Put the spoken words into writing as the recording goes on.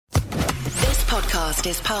podcast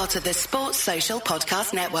is part of the Sports Social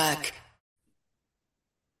Podcast Network.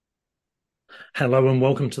 Hello and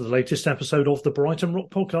welcome to the latest episode of the Brighton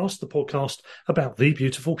Rock Podcast, the podcast about the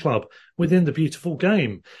beautiful club within the beautiful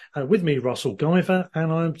game. With me, Russell Guyver,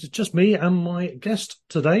 and I'm just me and my guest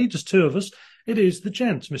today, just two of us. It is the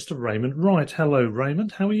gent, Mr. Raymond Wright. Hello,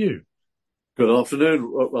 Raymond. How are you? Good afternoon,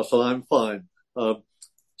 Russell. I'm fine.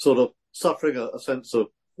 Sort of suffering a sense of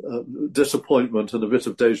disappointment and a bit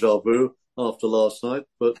of déjà vu after last night,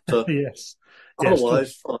 but yes.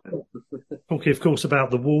 Otherwise, fine. Talking, of course, about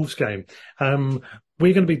the Wolves game. We're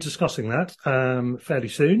going to be discussing that fairly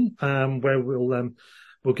soon, where we'll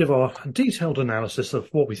give our detailed analysis of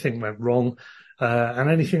what we think went wrong and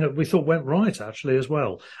anything that we thought went right, actually, as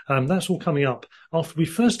well. That's all coming up after we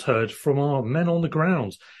first heard from our men on the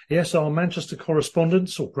ground. Yes, our Manchester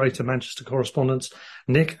correspondents, or Greater Manchester correspondents,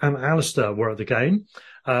 Nick and Alistair, were at the game.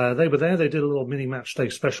 They were there. They did a little mini match day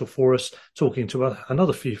special for us, talking to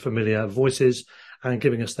another few familiar voices and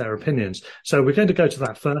giving us their opinions. So we're going to go to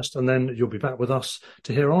that first, and then you'll be back with us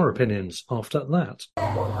to hear our opinions after that.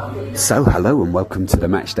 So hello and welcome to the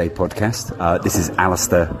Matchday podcast. This is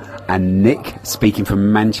Alistair and Nick speaking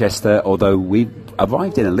from Manchester, although we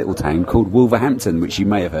arrived in a little town called Wolverhampton, which you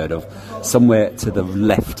may have heard of, somewhere to the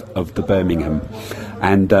left of the Birmingham.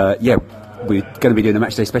 And we're going to be doing a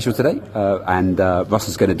Matchday special today, and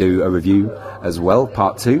Russell's going to do a review as well,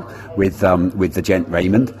 part 2, with the gent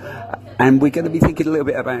Raymond. And we're going to be thinking a little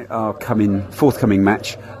bit about our forthcoming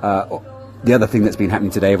match. The other thing that's been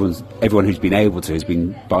happening today, everyone who's been able to has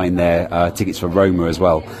been buying their tickets for Roma as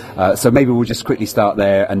well. So maybe we'll just quickly start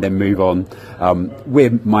there and then move on.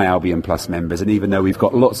 We're My Albion Plus members, and even though we've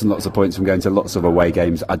got lots and lots of points from going to lots of away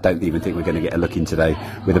games, I don't even think we're going to get a look in today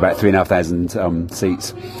with about 3,500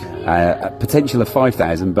 seats. Potential of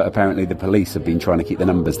 5,000, but apparently the police have been trying to keep the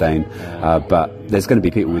numbers down. But there's going to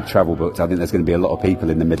be people with travel booked. I think there's going to be a lot of people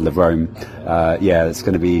in the middle of Rome. It's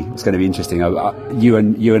going to be interesting. You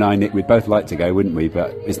and I, Nick, we'd both like to go, wouldn't we?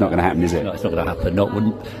 But it's not going to happen, is it? No, it's not going to happen.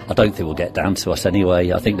 I don't think we'll get down to us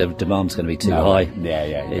anyway. I think the demand's going to be too high.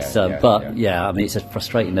 I mean, it's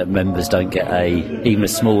frustrating that members don't get even a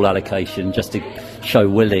small allocation just to show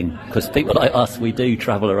willing, because people like us, we do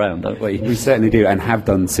travel around, don't we? We certainly do, and have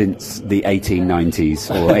done since the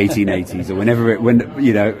 1890s or 1880s or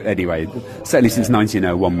anyway, certainly since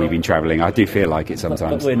 1901 we've been travelling. I do feel like it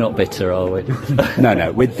sometimes. But we're not bitter, are we?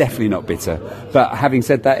 No, we're definitely not bitter. But having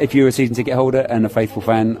said that, if you're a season ticket holder and a faithful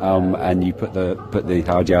fan, and you put the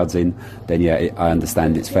hard yards in, then I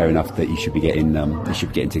understand it's fair enough that you should be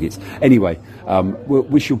getting tickets. Anyway,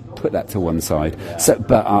 we should put that to one side. So,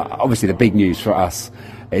 but obviously the big news for us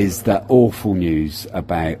is that awful news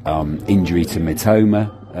about injury to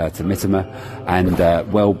Mitoma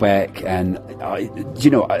and Welbeck. And I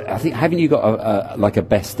think, haven't you got a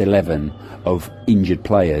best 11 of injured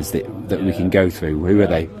players that we can go through? Who are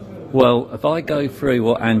they? Well, if I go through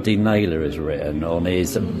what Andy Naylor has written on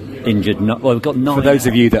his injured... we've got 9... For those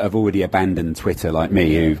of you that have already abandoned Twitter like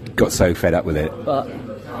me, who got so fed up with it. But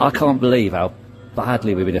I can't believe how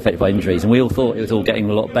badly we've been affected by injuries, and we all thought it was all getting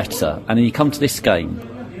a lot better. And then you come to this game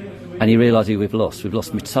and you realise who we've lost. We've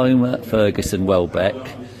lost Mitoma, Ferguson, Welbeck,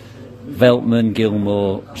 Veltman,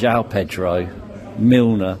 Gilmour, João Pedro,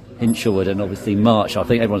 Milner, Hinshelwood, and obviously March. I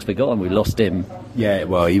think everyone's forgotten we lost him. Yeah,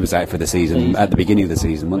 well, he was out for the season at the beginning of the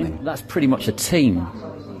season, wasn't he? That's pretty much a team.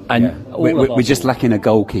 And we're just lacking a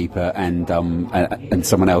goalkeeper and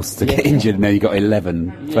someone else to get injured, and now you've got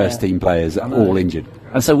 11 first-team players all injured.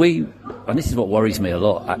 And so and this is what worries me a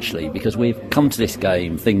lot, actually, because we've come to this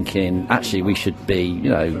game thinking, actually, we should be,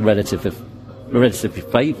 relatively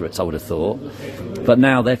favourites, I would have thought. But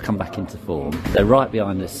now they've come back into form. They're right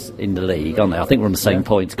behind us in the league, aren't they? I think we're on the same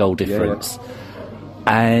points, goal difference. Yeah.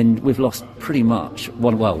 And we've lost pretty much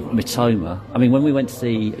Mitoma. I mean, when we went to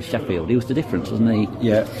see Sheffield, he was the difference, wasn't he?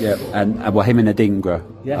 Yeah. And him and Adingra,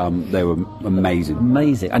 they were amazing.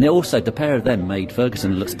 Amazing. And also, the pair of them made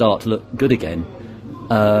Ferguson start to look good again.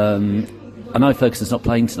 I know Ferguson's not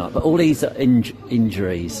playing tonight, but all these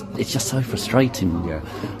injuries, it's just so frustrating. Yeah.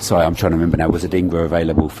 Sorry, I'm trying to remember now. Was Adingra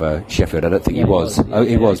available for Sheffield? I don't think he was.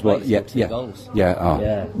 He was. What? Yeah. Goals. Yeah. Oh.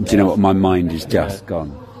 Yeah. Do you know what? My mind is just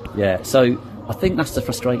gone. Yeah. So I think that's the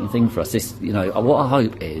frustrating thing for us. This, what I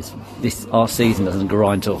hope is our season doesn't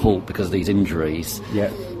grind to a halt because of these injuries. Yeah.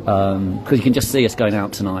 Because you can just see us going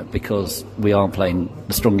out tonight because we aren't playing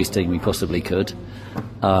the strongest team we possibly could.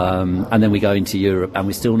 And then we go into Europe and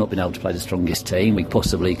we've still not been able to play the strongest team we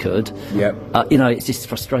possibly could. Yeah. It's this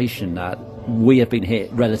frustration that we have been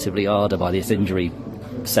hit relatively harder by this injury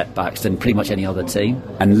setbacks than pretty much any other team.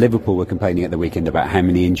 And Liverpool were complaining at the weekend about how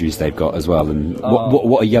many injuries they've got as well, and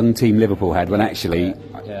what a young team Liverpool had, when actually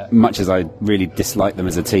much as I really dislike them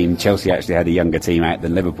as a team, Chelsea actually had a younger team out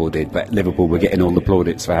than Liverpool did, but Liverpool were getting all the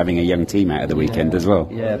plaudits for having a young team out of the weekend as well.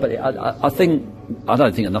 Yeah, but I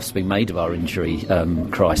don't think enough's been made of our injury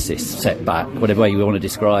crisis, setback, whatever way you want to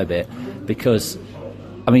describe it, because,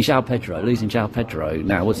 I mean, losing João Pedro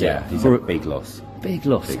now, was it? He's a big loss. Big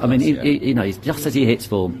loss. I mean, he, just as he hits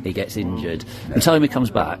form, he gets injured. Until he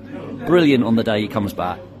comes back, brilliant on the day he comes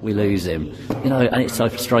back, we lose him. And it's so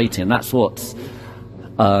frustrating. That's what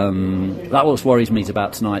worries me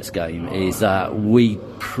about tonight's game, is that we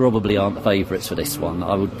probably aren't the favourites for this one.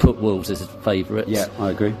 I would put Wolves as favourites. Yeah,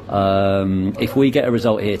 I agree. If we get a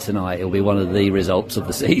result here tonight, it'll be one of the results of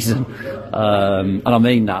the season. And I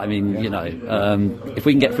mean that. I mean, if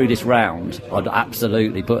we can get through this round, I'd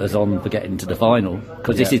absolutely put us on for getting to the final,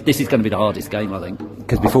 because this is going to be the hardest game, I think.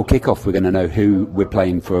 Because before kick-off, we're going to know who we're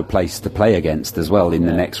playing for a place to play against as well in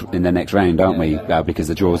the next round, aren't we? Because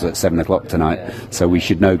the draw's at 7:00 tonight, so we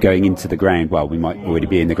should know going into the ground. Well, we might already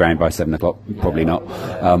be in the ground by 7:00, probably not.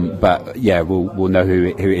 But yeah, we'll know who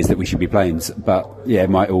it is that we should be playing. But yeah, it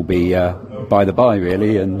might all be by the by,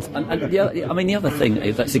 really. And the other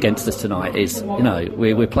thing that's against us tonight is,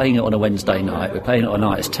 we're playing it on a Wednesday night. We're playing it on a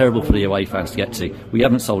night. It's terrible for the away fans to get to. We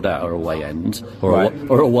haven't sold out our away end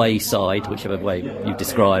or away side, whichever way you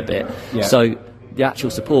describe it. Yeah. So the actual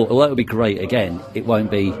support, although it'll be great again, it won't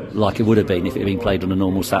be like it would have been if it had been played on a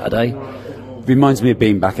normal Saturday. Reminds me of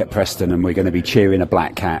being back at Preston, and we're going to be cheering a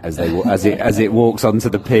black cat as it walks onto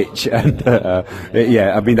the pitch. And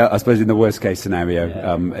I suppose in the worst case scenario,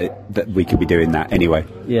 that we could be doing that anyway.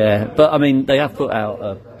 Yeah, but I mean, they have put out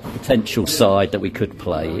a potential side that we could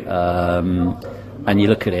play. And you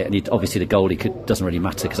look at it, and obviously the goalie doesn't really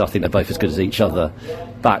matter, because I think they're both as good as each other.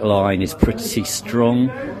 Back line is pretty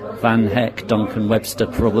strong. Van Heck, Duncan Webster,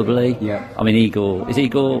 probably. Yeah. I mean, Igor. I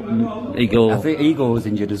think Igor was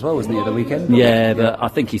injured as well, wasn't he, at the weekend? Yeah, but I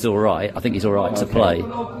think he's all right. To play.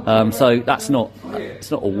 So it's not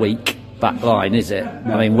a weak back line, is it?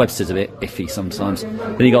 No. I mean, Webster's a bit iffy sometimes.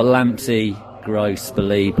 Then you got Lamptey, Gross,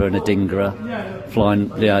 Belieber, and Adingra flying.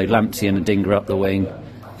 Lamptey and Adingra up the wing.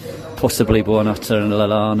 Possibly Buonanotte and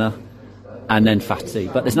Lallana, and then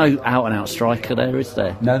Fati. But there's no out-and-out striker there, is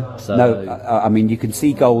there? No. I mean, you can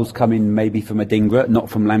see goals coming maybe from Adingra, not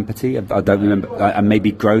from Lamptey. I don't remember. And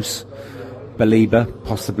maybe Gross, Belieber,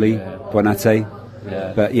 possibly Buonanotte.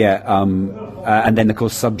 Yeah. But yeah, and then of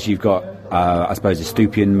course subs. You've got, I suppose,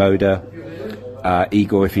 Estupiñán, Moda,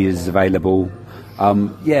 Igor if he is available.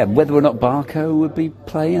 Whether or not Barco would be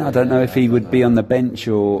playing, I don't know if he would be on the bench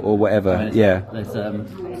or whatever. I mean,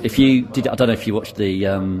 I don't know if you watched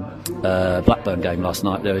the Blackburn game last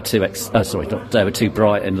night. There were two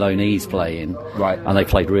Brighton loanees playing, right, and they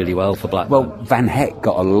played really well for Blackburn. Well, Van Heck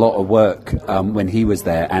got a lot of work when he was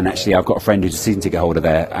there, and actually I've got a friend who's a season ticket holder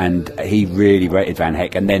there, and he really rated Van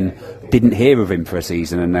Heck, and then didn't hear of him for a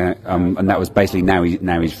season, and that was basically now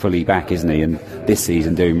he's fully back, isn't he? And this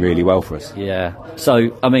season doing really well for us. Yeah.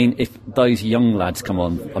 So I mean, if those young lads come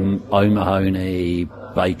on, O'Mahony,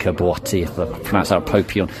 Baker, Boatti, if I pronounce that,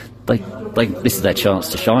 Popion, this is their chance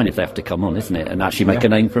to shine if they have to come on, isn't it? And actually make a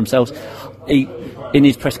name for themselves. In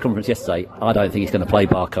his press conference yesterday, I don't think he's going to play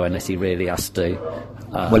Barco unless he really has to.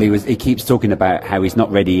 He keeps talking about how he's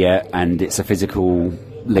not ready yet, and it's a physical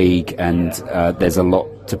league, and there's a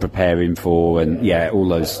lot to prepare him for, and all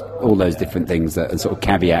those different things and sort of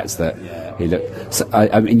caveats that he looked. So,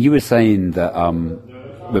 I mean, you were saying that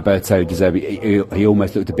Roberto De Zerbi, he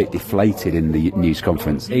almost looked a bit deflated in the news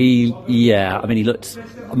conference. He looked.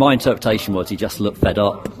 My interpretation was he just looked fed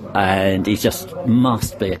up, and he just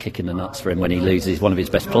must be a kick in the nuts for him when he loses one of his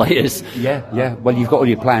best players. Yeah. Well, you've got all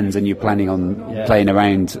your plans, and you're planning on playing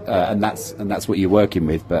around, and that's what you're working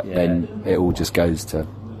with. But then it all just goes to.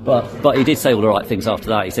 But he did say all the right things after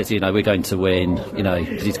that. He says, we're going to win,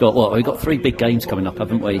 because he's got, we've got 3 big games coming up,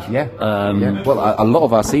 haven't we? Yeah. Well, a lot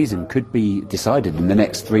of our season could be decided in the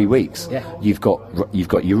next 3 weeks. Yeah. You've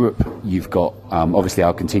got Europe, you've got obviously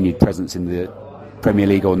our continued presence in the Premier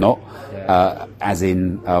League or not, as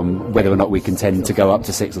in whether or not we contend to go up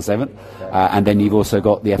to 6th or 7th, and then you've also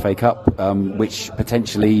got the FA Cup, which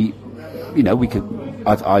potentially, we could.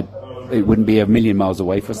 It wouldn't be a million miles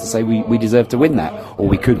away for us to say we deserve to win that, or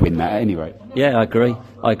we could win that at any rate. Yeah, I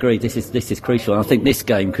agree. This is crucial, and I think this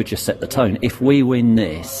game could just set the tone. If we win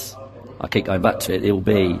this, I keep going back to it, it will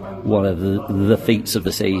be one of the feats of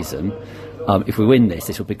the season. If we win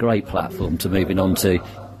this will be a great platform to moving on to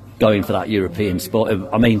going for that European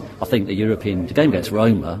spot. I mean, I think the game against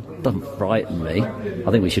Roma doesn't frighten me.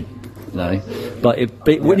 I think we should, but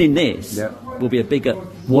winning this will be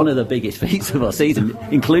one of the biggest feats of our season,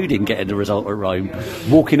 including getting the result at Rome.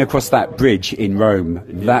 Walking across that bridge in Rome,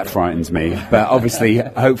 that frightens me. But obviously,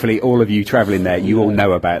 hopefully, all of you travelling there, you all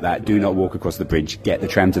know about that. Do not walk across the bridge. Get the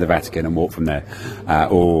tram to the Vatican and walk from there,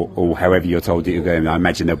 or however you're told that you're going. I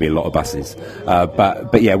imagine there'll be a lot of buses.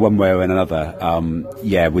 But yeah, one way or another,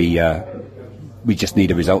 we just need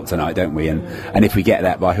a result tonight, don't we? And if we get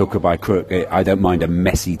that by hook or by crook, I don't mind a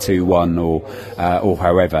messy 2-1 or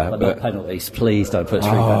however. But not penalties. Please don't put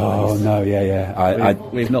 3 penalties. Oh no, yeah.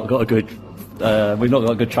 We've not got a good. We've not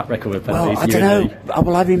got a good track record with penalties. Well, I don't know.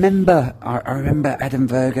 Well, I remember Adam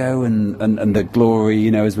Virgo and the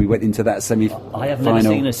glory, as we went into that semi-final. I have never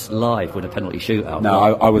seen us live with a penalty shootout. No,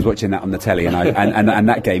 I was watching that on the telly, and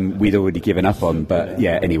that game we'd already given up on. But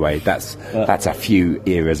yeah, anyway, that's a few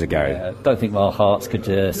eras ago. I don't think our hearts could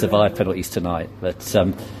survive penalties tonight, but.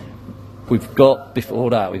 We've got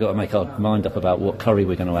to make our mind up about what curry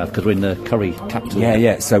we're going to have, because we're in the curry capital.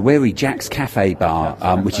 Yeah. So we're at Jack's Cafe Bar,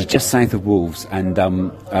 which is just south of Wolves and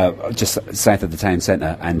just south of the town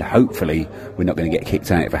centre. And hopefully, we're not going to get kicked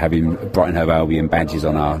out for having Brighton Hove Albion badges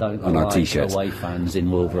on our t-shirts. Away fans in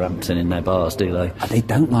Wolverhampton in their bars, do they? They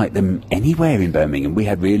don't like them anywhere in Birmingham. We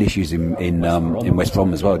had real issues in West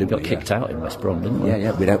Brom as well, didn't we? Got kicked out in West Brom, didn't we?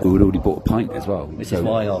 Yeah. We'd already bought a pint as well. Which is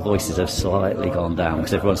why our voices have slightly gone down,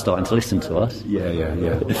 because everyone's starting to listen to us. Yeah.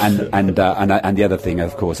 And the other thing,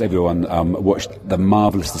 of course, everyone watched the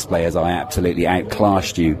marvellous display as I absolutely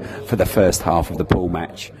outclassed you for the first half of the pool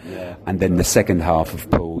match. Yeah. And then the second half of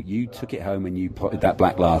pool, you took it home and you plotted that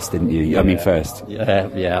black last, didn't you? I mean, first. Yeah.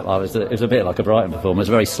 It was a bit like a Brighton performance.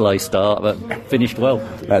 Very slow start, but finished well.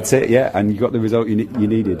 That's it, yeah. And you got the result you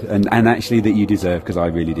needed, and actually that you deserve, because I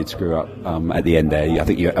really did screw up at the end there. I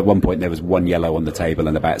think at one point there was 1 yellow on the table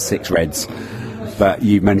and about 6 reds. But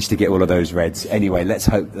you managed to get all of those reds. Anyway, let's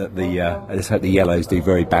hope that the yellows do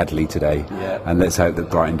very badly today, and let's hope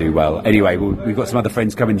that Brighton do well. Anyway, we've got some other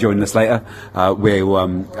friends coming and joining us later.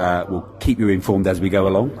 We'll keep you informed as we go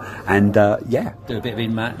along, and do a bit of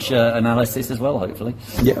in-match analysis as well, hopefully.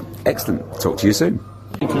 Yeah, excellent. Talk to you soon.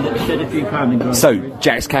 So,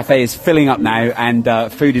 Jack's Cafe is filling up now,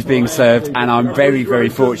 and food is being served, and I'm very, very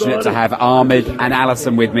fortunate to have Ahmed and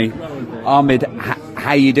Alison with me. Ahmed,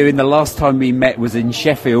 how are you doing? The last time we met was in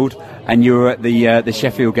Sheffield, and you were at the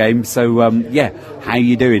Sheffield game. So, how are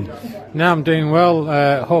you doing? Now I'm doing well.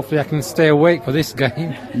 Hopefully I can stay awake for this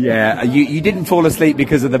game. Yeah, you didn't fall asleep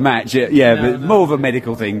because of the match. But more of a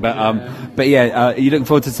medical thing. But are you looking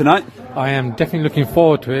forward to tonight? I am definitely looking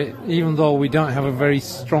forward to it, even though we don't have a very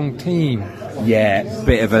strong team. Yeah,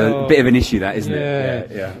 bit of an issue, that, isn't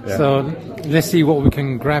it? Yeah. So let's see what we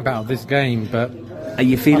can grab out of this game. But are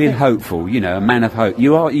you feeling hopeful? A man of hope.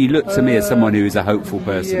 You are. You look to me as someone who is a hopeful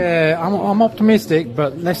person. Yeah, I'm optimistic,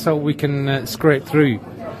 but let's hope we can scrape through.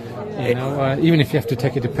 Even if you have to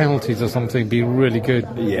take it to penalties or something, be really good.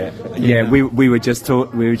 Yeah. We were just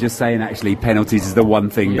saying actually penalties is the one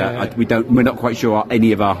thing that we're not quite sure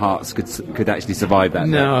any of our hearts could actually survive that.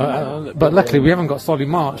 No, but luckily we haven't got Solly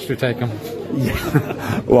March to take them.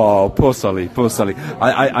 Yeah. Well, poor Solly.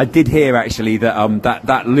 I did hear actually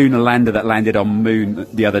that lunar lander that landed on Moon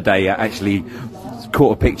the other day actually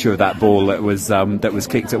caught a picture of that ball that was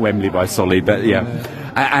kicked at Wembley by Solly. But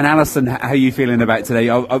and Alison, how are you feeling about today?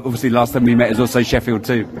 Obviously last time we met was also Sheffield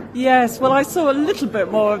too. Yes, well I saw a little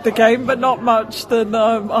bit more of the game, but not much than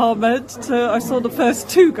Ahmed. I saw the first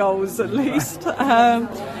 2 goals at least.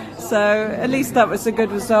 So at least that was a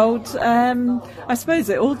good result. I suppose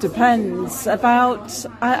it all depends about.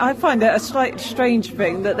 I find it a slightly strange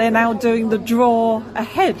thing that they're now doing the draw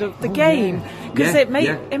ahead of the game, because it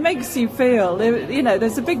makes you feel,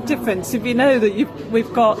 there's a big difference if you know that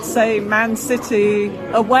we've got, say, Man City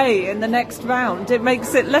away in the next round. It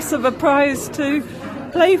makes it less of a prize to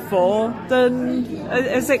play for than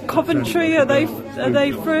is it Coventry? Are they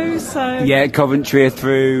through? So yeah, Coventry are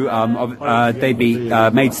through. They beat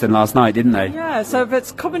Maidstone last night, didn't they? Yeah. So if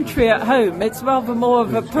it's Coventry at home, it's rather more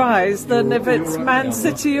of a prize than if it's Man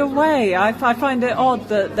City away. I find it odd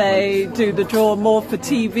that they do the draw more for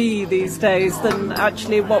TV these days than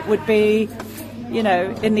actually what would be, in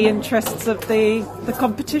the interests of the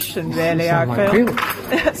competition, really. I feel.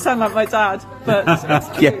 Sound like my dad, but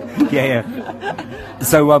yeah.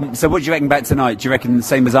 So what do you reckon about tonight? Do you reckon the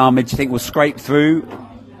same as Ahmed? Do you think we'll scrape through?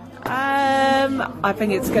 I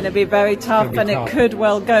think it's going to be very tough, and it could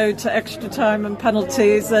well go to extra time and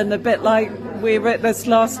penalties, and a bit like we witnessed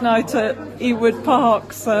last night at Ewood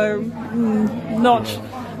Park. So not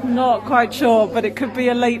Not quite sure, but it could be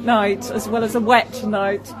a late night as well as a wet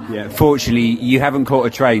night. Yeah, fortunately, you haven't caught a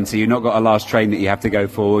train, so you've not got a last train that you have to go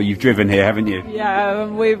for. You've driven here, haven't you? Yeah,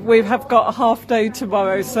 we have got a half day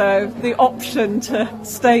tomorrow, so the option to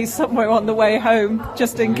stay somewhere on the way home,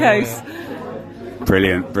 just in case.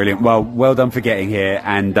 Brilliant. Well done for getting here,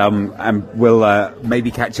 and we'll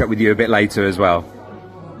maybe catch up with you a bit later as well.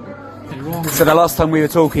 So the last time we were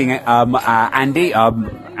talking, Andy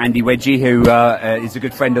Wedgie, who is a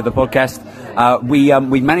good friend of the podcast,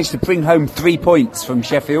 we managed to bring home 3 points from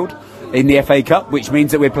Sheffield in the FA Cup, which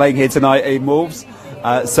means that we're playing here tonight in Wolves.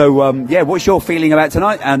 What's your feeling about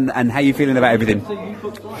tonight, and how are you feeling about everything?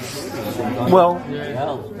 Well,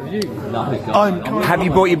 have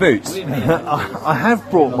you brought your boots? I have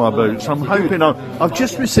brought my boots. I'm hoping I've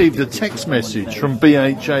just received a text message from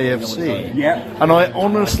BHAFC. Yeah. And I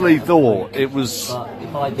honestly thought it was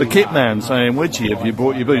the kit man saying, Wedgie, have you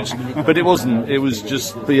brought your boots? But it wasn't. It was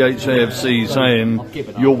just BHAFC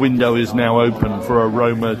saying, your window is now open for a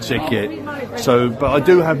Roma ticket. But I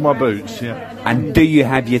do have my boots, yeah. And do you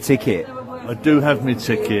have your ticket? I do have my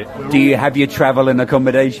ticket. Do you have your travel and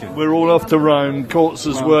accommodation? We're all off to Rome. Courts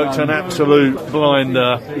has worked an absolute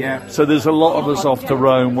blinder. Yeah. So there's a lot of us off to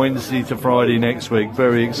Rome Wednesday to Friday next week.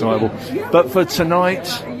 Very excitable. But for tonight,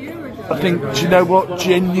 I think, do you know what?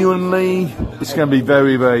 Genuinely, it's going to be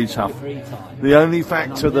very, very tough. The only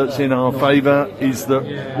factor that's in our favour is that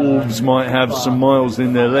Wolves might have some miles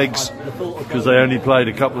in their legs because they only played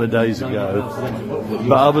a couple of days ago.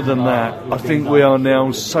 But other than that, I think we are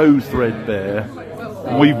now so threadbare.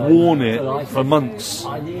 We've worn it for months,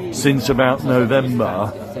 since about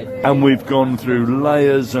November, and we've gone through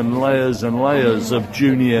layers and layers and layers of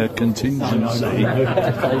junior contingency.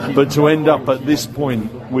 But to end up at this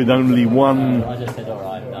point with only one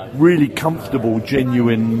really comfortable,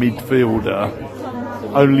 genuine midfielder,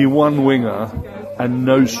 only one winger, and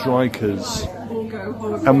no strikers.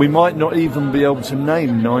 And we might not even be able to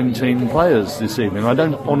name 19 players this evening. I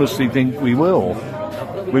don't honestly think we will.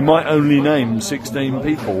 We might only name 16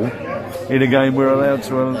 people in a game we're allowed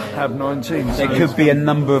to have 19. There could be a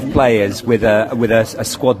number of players with a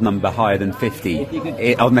squad number higher than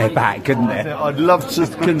 50 on their back, couldn't there? I'd love to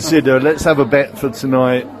consider, let's have a bet for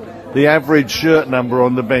tonight. The average shirt number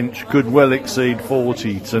on the bench could well exceed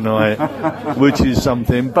 40 tonight, which is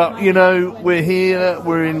something. But, you know, we're here,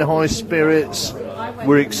 we're in high spirits,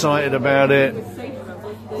 we're excited about it.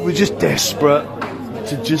 We're just desperate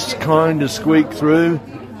to just kind of squeak through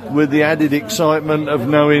with the added excitement of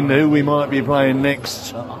knowing who we might be playing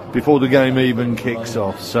next before the game even kicks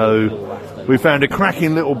off. So we found a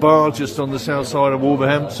cracking little bar just on the south side of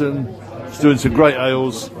Wolverhampton. It's doing some great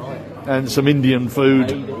ales and some Indian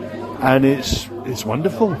food. And it's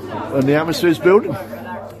wonderful, and the atmosphere is building.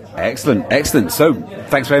 Excellent. So,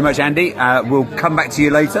 thanks very much, Andy. We'll come back to you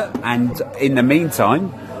later, and in the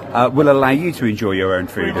meantime, we'll allow you to enjoy your own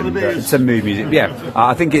food and some mood music. Yeah,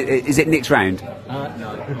 I think is it Nick's round? I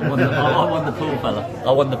won the pool, fella.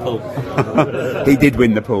 I won the pool. He did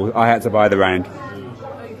win the pool. I had to buy the round.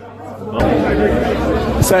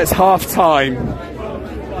 So it's half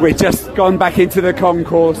time. We've just gone back into the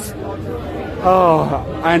concourse.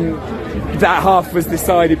 And that half was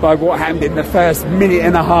decided by what happened in the first minute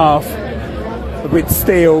and a half, with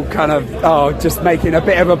Steele kind of just making a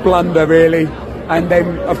bit of a blunder, really. And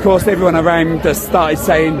then, of course, everyone around us started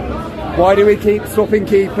saying, why do we keep swapping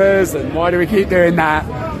keepers and why do we keep doing that?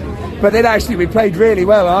 But then actually we played really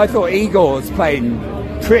well. I thought Igor's playing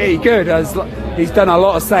pretty good. He's done a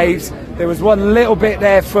lot of saves. There was one little bit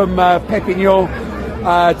there from Pepignon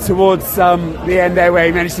towards the end there where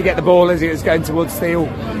he managed to get the ball as he was going towards Steele.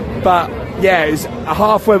 But yeah, it was a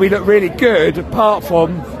half where we looked really good apart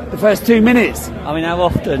from the first 2 minutes. I mean, how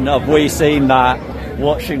often have we seen that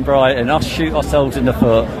watching Brighton, us shoot ourselves in the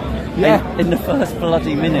foot? Yeah. In the first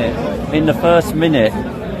bloody minute. In the first minute.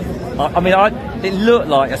 It looked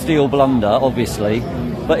like a Steele blunder, obviously,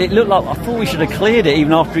 but it looked like, I thought we should have cleared it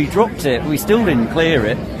even after he dropped it. We still didn't clear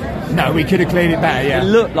it. No, we could have cleared it better, yeah. It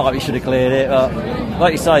looked like we should have cleared it, but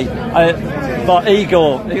like you say, but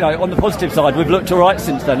Igor, you know, on the positive side, we've looked all right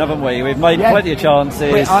since then, haven't we? We've made plenty of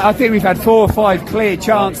chances. I think we've had 4 or 5 clear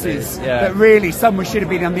chances that really some should have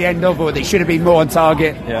been on the end of, or they should have been more on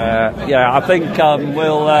target. Yeah. I think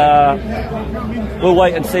we'll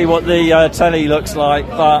wait and see what the telly looks like,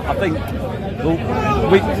 but I think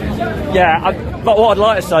but what I'd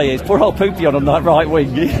like to say is, poor old Poupion on that right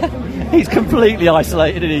wing. He's completely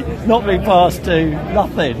isolated, and he's not being passed to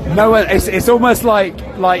nothing. No one. It's almost like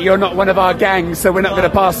you're not one of our gangs, so we're not going to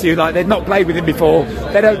pass you. Like they've not played with him before.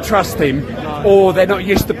 They don't trust him. or they're not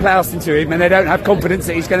used to plousing to him and they don't have confidence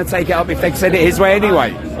that he's going to take it up if they send it his way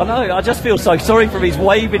anyway. I know, I just feel so sorry for him. He's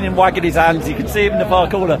waving and wagging his hands. You can see him in the far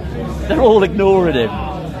corner. They're all ignoring him.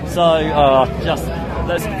 So,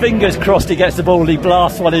 there's fingers crossed he gets the ball and he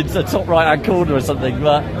blasts one into the top right-hand corner or something.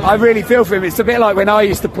 But I really feel for him. It's a bit like when I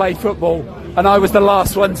used to play football and I was the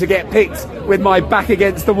last one to get picked with my back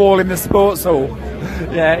against the wall in the sports hall.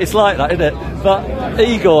 Yeah, it's like that, isn't it? But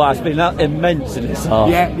Igor has been immense in this half.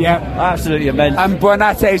 Yeah. Absolutely immense. And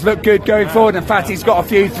Buonate's looked good going forward. In fact, he's got a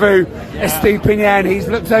few through. Estupinian, he's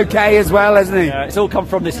looked okay as well, hasn't he? Yeah, it's all come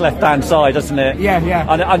from this left-hand side, hasn't it? Yeah.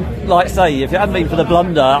 And like I say, if it hadn't been for the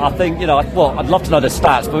blunder, I think, I'd love to know the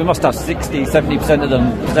stats, but we must have 60-70% of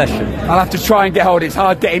them possession. I'll have to try and get hold. It's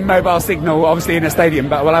hard getting mobile signal, obviously, in a stadium,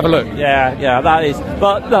 but we'll have a look. Yeah, that is.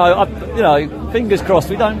 But no, fingers crossed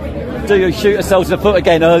we don't shoot ourselves in the foot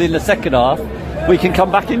again early in the second half. We can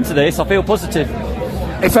come back into this. I feel positive.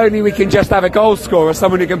 If only we can just have a goal scorer,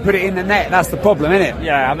 someone who can put it in the net. That's the problem, isn't it?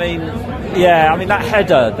 Yeah, I mean that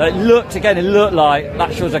header. It looked like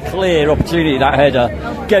that shows a clear opportunity. That header.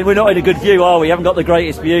 Again, we're not in a good view, are we? Haven't got the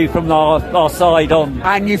greatest view from our side on.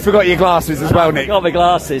 And you forgot your glasses as well, Nick. I got my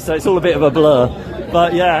glasses, so it's all a bit of a blur.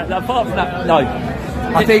 But yeah, apart from that, no.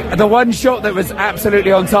 I think the one shot that was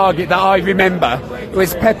absolutely on target that I remember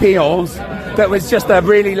was Pepillon's. That was just a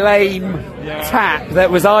really lame tap.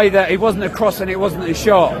 That was either it wasn't a cross and it wasn't a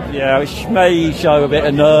shot. Yeah, which may show a bit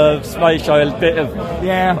of nerves, may show a bit of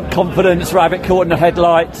confidence, rabbit caught in the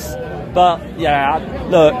headlights. But yeah,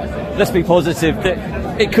 look, let's be positive.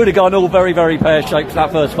 It could have gone all very, very pear-shaped for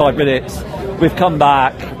that first 5 minutes. We've come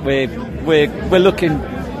back. We're looking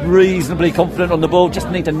reasonably confident on the ball. Just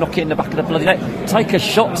need to knock it in the back of the bloody net. Take a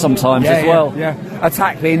shot sometimes as well. Yeah.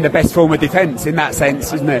 Attack being the best form of defence in that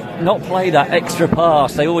sense, isn't it? Not play that extra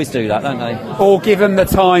pass. They always do that, don't they? Or give them the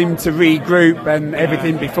time to regroup and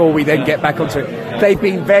everything before we then get back onto it. They've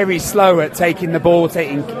been very slow at taking the ball,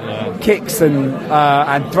 taking kicks and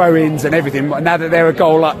throw-ins and everything. Now that they're a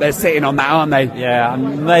goal up, they're sitting on that, aren't they? Yeah,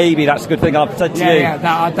 and maybe that's a good thing I've said to you. Yeah,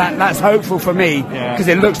 that's hopeful for me because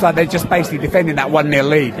it looks like they're just basically defending that 1-0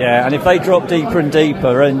 lead. Yeah, and if they drop deeper and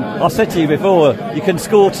deeper, and I've said to you before, you can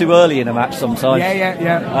score too early in a match sometimes.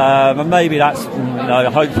 Yeah. And maybe that's,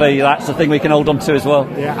 hopefully that's the thing we can hold on to as well.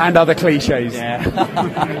 Yeah, and other cliches. Yeah.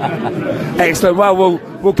 Excellent. Well,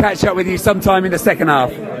 we'll catch up with you sometime in the second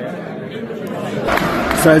half.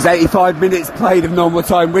 So it's 85 minutes played of normal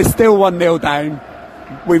time. We're still 1-0 down.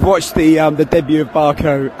 We've watched the debut of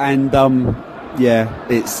Barco, and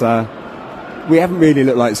it's we haven't really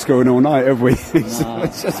looked like scoring all night, have we? It's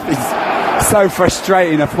just been so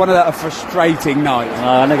frustrating. A frustrating night.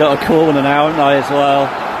 And they got a corner now, haven't they, as well?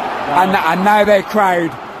 And now their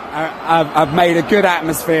crowd have made a good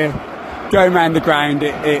atmosphere going around the ground.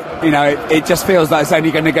 It just feels like it's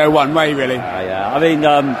only going to go one way, really. Yeah. I mean,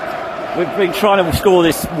 we've been trying to score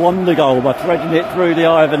this wonder goal by threading it through the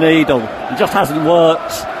eye of a needle. It just hasn't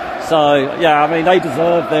worked. So, yeah, I mean, they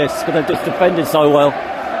deserve this because they've just defended so well.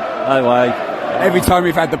 No way. Every time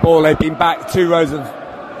we've had the ball, they've been back two rows of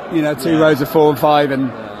 4 and 5,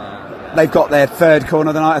 and they've got their third corner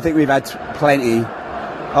of the night. I think we've had plenty.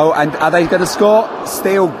 Oh, and are they going to score?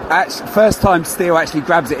 First time Steele actually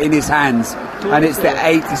grabs it in his hands, and it's the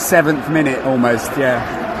 87th minute almost.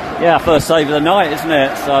 Yeah, first save of the night, isn't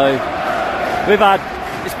it? So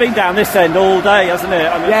it's been down this end all day, hasn't it?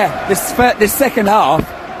 I mean, this second half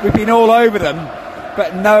we've been all over them,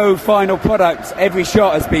 but no final product. Every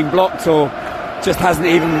shot has been blocked or just hasn't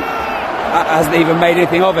even made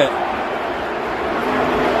anything of it.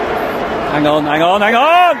 Hang on!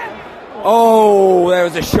 Oh, there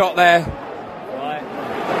was a shot there. Right,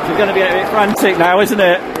 it's going to be a bit frantic now, isn't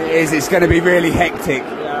it? It is. It's going to be really hectic.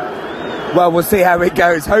 Well, we'll see how it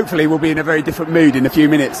goes. Hopefully we'll be in a very different mood in a few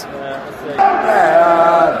minutes.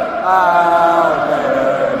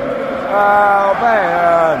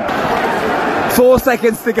 Albion. 4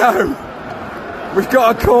 seconds to go. We've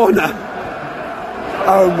got a corner.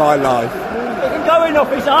 Oh, my life. It can go in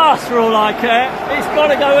off his arse for all I care. It's got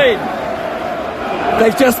to go in.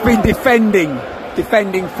 They've just been defending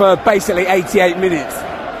for basically 88 minutes.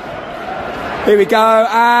 Here we go,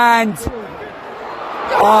 and...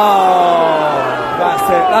 Oh, that's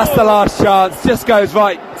it. That's the last chance. Just goes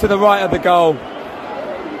right to the right of the goal.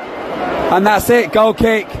 And that's it. Goal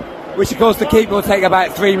kick, which of course the keeper will take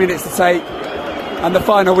about 3 minutes to take. And the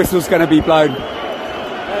final whistle's going to be blown.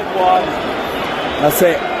 That's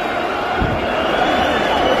it.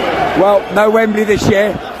 Well, no Wembley this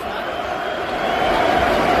year.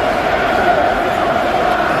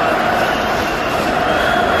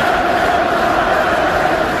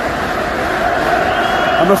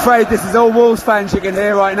 I'm afraid this is all Wolves fans you can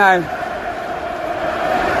hear right now.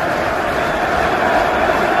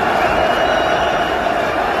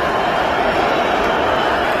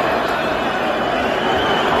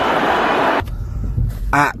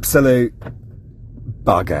 absolute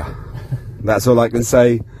bugger. That's all I can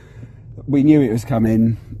say. We knew it was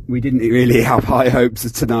coming. We didn't really have high hopes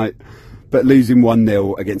of tonight. But losing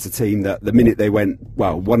 1-0 against a team that the minute they went,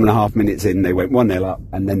 1.5 minutes in, they went 1-0 up,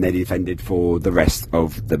 and then they defended for the rest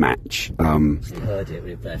of the match. You heard it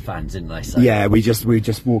with their fans, didn't they? So. Yeah, we were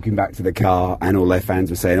just walking back to the car, and all their fans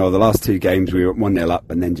were saying, the last 2 games we were 1-0 up,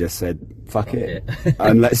 and then just said, fuck it.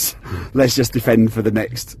 And let's just defend for the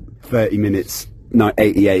next 30 minutes,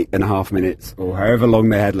 88.5 minutes, or however long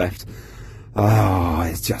they had left. Oh,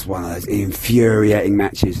 it's just one of those infuriating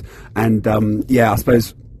matches. And, I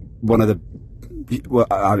suppose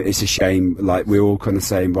it's a shame, like we're all kind of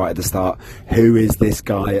saying right at the start, who is this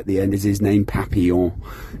guy at the end? Is his name Papillon?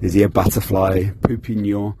 Is he a butterfly?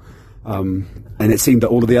 Poupignon? And it seemed that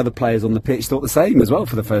all of the other players on the pitch thought the same as well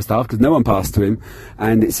for the first half, because no one passed to him,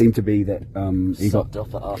 and it seemed to be that he subbed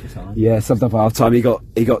off at half time. Yeah, subbed off at half time. He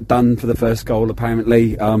got done for the first goal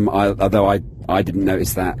apparently. Although I didn't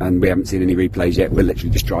notice that, and we haven't seen any replays yet. We're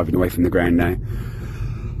literally just driving away from the ground now.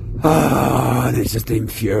 And it's just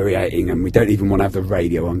infuriating, and we don't even want to have the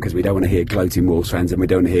radio on because we don't want to hear gloating Wolves fans, and we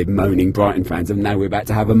don't want to hear moaning Brighton fans, and now we're about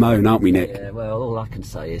to have a moan, aren't we, Nick? Yeah, well, all I can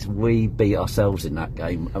say is we beat ourselves in that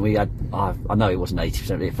game, and we had, I know it wasn't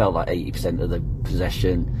 80%, it felt like 80% of the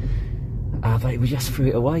possession, but we just threw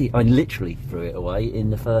it away. I literally threw it away in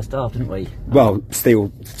the first half, didn't we? Well,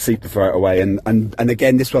 Steele seemed to throw it away, and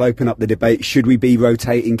again, this will open up the debate. Should we be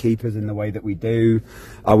rotating keepers in the way that we do?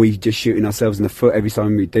 Are we just shooting ourselves in the foot every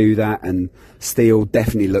time we do that? And Steele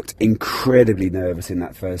definitely looked incredibly nervous in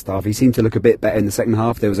that first half. He seemed to look a bit better in the second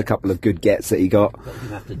half. There was a couple of good gets that he got. But he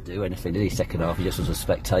didn't have to do anything, did he? Second half, he just was a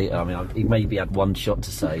spectator. I mean, he maybe had one shot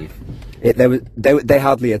to save. They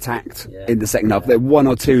hardly attacked in the second half. There were 1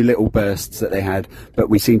 or 2 little bursts that they had, but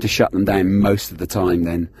we seemed to shut them down most of the time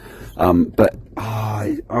then.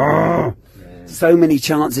 So many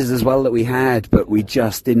chances as well that we had, but we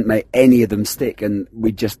just didn't make any of them stick, and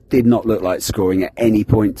we just did not look like scoring at any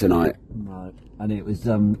point tonight. Right, and it was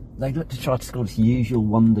they looked to try to score this usual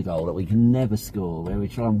wonder goal that we can never score, where we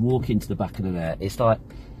try and walk into the back of the net. It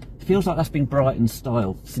feels like that's been Brighton's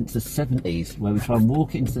style since the 70s, where we try and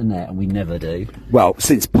walk into the net and we never do. Well,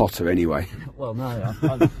 since Potter anyway. Well, no,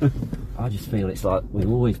 I just feel it's like we've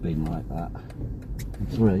always been like that.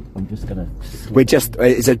 Sorry, I'm just going to...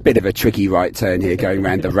 It's a bit of a tricky right turn here, going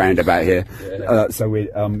round the roundabout here. So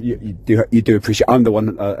you do appreciate... I'm the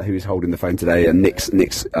one who is holding the phone today, and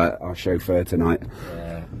Nick's our chauffeur tonight.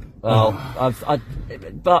 Yeah. Well,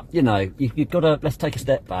 but, you know, you've got to... Let's take a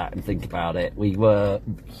step back and think about it. We were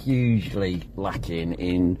hugely lacking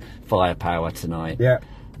in firepower tonight. Yeah.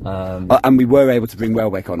 And we were able to bring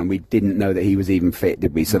Welbeck on, and we didn't know that he was even fit,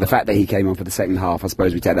 did we? So the fact that he came on for the second half, I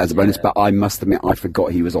suppose we take that as a bonus, but I must admit I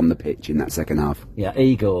forgot he was on the pitch in that second half. Yeah,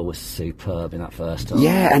 Igor was superb in that first half.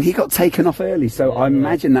 Yeah, and he got taken off early, so I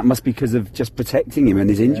imagine that must be because of just protecting him and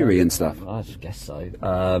his injury and stuff. I guess so.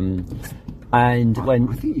 And when...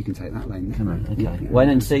 I think you can take that lane. Can I? Okay. Yeah. When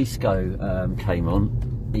Enciso came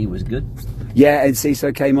on, he was good. Yeah, and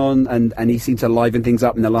Enciso came on, and he seemed to liven things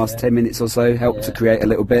up in the last 10 minutes or so, helped to create a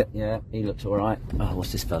little bit. Yeah, he looked all right. Oh,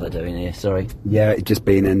 what's this fella doing here? Sorry. Yeah, just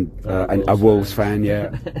being a Wolves fan,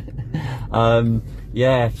 yeah.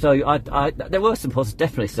 Yeah, so there were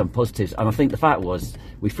definitely some positives, and I think the fact was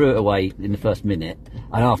we threw it away in the first minute,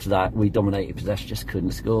 and after that we dominated possession, just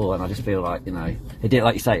couldn't score, and I just feel like, you know, it did,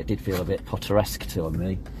 like you say, it did feel a bit Potteresque to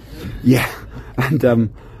me. Yeah,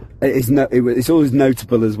 and it's always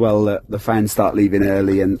notable as well that the fans start leaving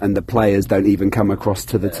early, and the players don't even come across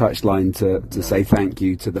to the touchline to say thank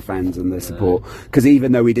you to the fans and their support. Because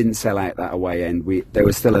even though we didn't sell out that away end, there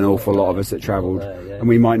was still an awful lot of us that travelled, and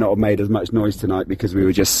we might not have made as much noise tonight because we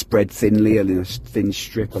were just spread thinly in a thin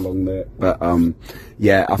strip along there. But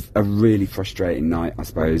a really frustrating night, I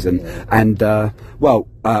suppose.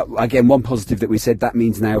 Again, one positive that we said, that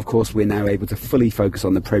means now, of course, we're now able to fully focus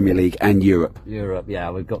on the Premier League and Europe.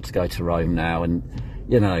 Yeah, we've got to go to Rome now, and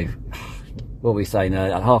you know what we saying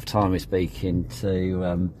at half time. We're speaking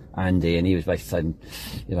to Andy, and he was basically saying,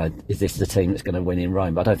 you know, is this the team that's going to win in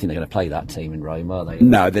Rome? But I don't think they're going to play that team in Rome, are they?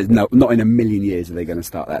 No, not in a million years are they going to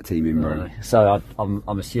start that team in Rome. So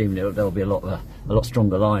I'm assuming there'll be a lot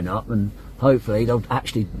stronger lineup, and hopefully they'll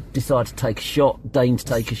actually decide to deign to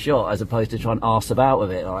take a shot, as opposed to try and arse about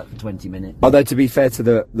with it like for 20 minutes. Although, to be fair to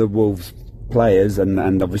the Wolves players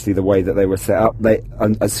and obviously the way that they were set up,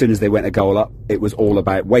 as soon as they went a goal up, it was all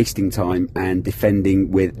about wasting time and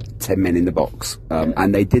defending with 10 men in the box.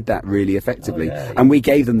 And they did that really effectively. And we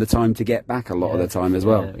gave them the time to get back a lot of the time as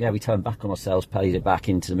well. Yeah, we turned back on ourselves, played it back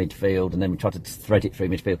into the midfield, and then we tried to thread it through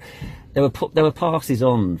midfield. There were passes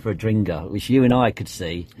on for a Dringa, which you and I could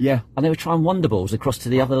see. Yeah. And they were trying wonder balls across to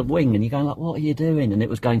the other wing, and you're going like, what are you doing? And it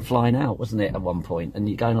was going flying out, wasn't it, at one point? And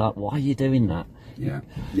you're going like, why are you doing that? Yeah.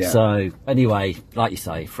 So, anyway, like you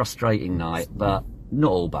say, frustrating night, but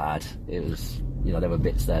not all bad. It was, there were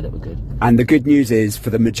bits there that were good. And the good news is, for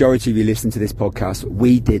the majority of you listening to this podcast,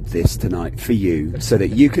 we did this tonight for you, so that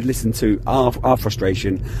you could listen to our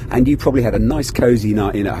frustration, and you probably had a nice cosy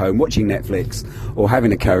night in at home, watching Netflix, or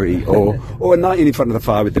having a curry, or a night in front of the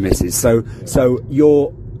fire with the missus. So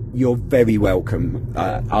you're very welcome.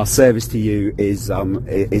 Our service to you is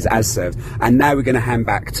as served. And now we're going to hand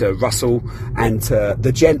back to Russell and to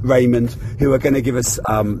the gent Raymond, who are going to give us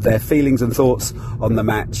their feelings and thoughts on the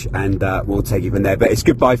match, and we'll take it from there. But it's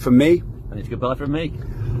goodbye from me. And it's goodbye from me.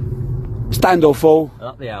 Stand or fall.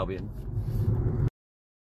 Up the Albion.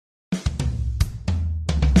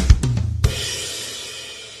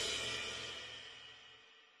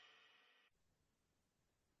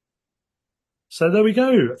 So there we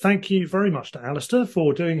go. Thank you very much to Alistair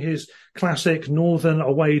for doing his classic Northern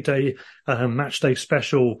away day match day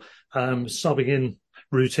special subbing in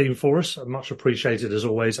routine for us. Much appreciated as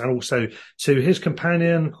always, and also to his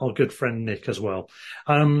companion, our good friend Nick, as well.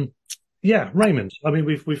 Raymond. I mean,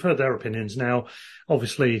 we've heard their opinions now.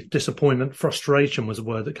 Obviously, disappointment, frustration was a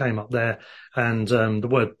word that came up there, and the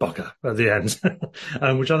word bugger at the end,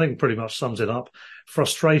 which I think pretty much sums it up.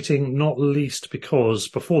 Frustrating, not least because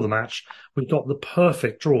before the match we got the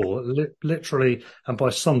perfect draw, literally, and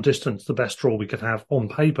by some distance the best draw we could have on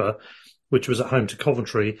paper, which was at home to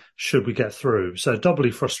Coventry, should we get through. So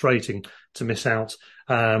doubly frustrating to miss out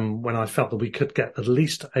when I felt that we could get at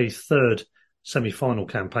least a third semi-final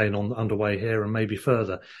campaign underway here, and maybe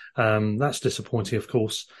further. That's disappointing, of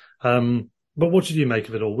course. But what did you make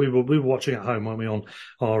of it all? We were watching at home, weren't we, on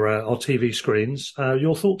our TV screens?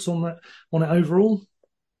 Your thoughts on it overall?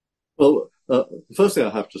 Well, the first thing I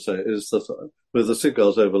have to say is that with the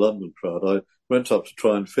Cigars Over London crowd, I went up to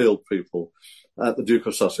try and field people at the Duke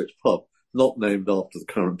of Sussex pub, not named after the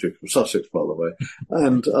current Duke of Sussex, by the way.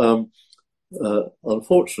 And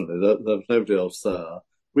unfortunately, there was nobody else there.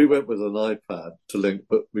 We went with an iPad to link,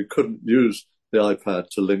 but we couldn't use the iPad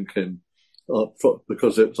to link in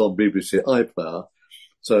because it was on BBC iPlayer.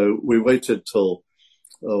 So we waited till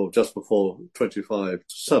just before 8,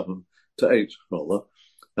 rather,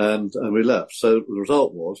 and we left. So the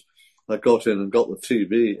result was I got in and got the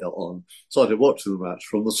TV on, started watching the match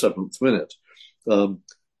from the 7th minute,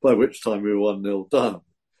 by which time we were 1-0 down.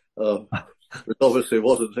 Which obviously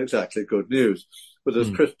wasn't exactly good news. But as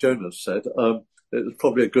Chris Jonas said, it was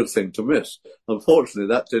probably a good thing to miss.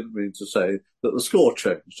 Unfortunately, that didn't mean to say that the score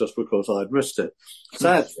changed just because I'd missed it.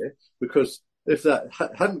 Sadly, because if that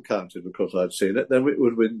hadn't counted because I'd seen it, then it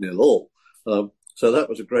would have been 0-0. So that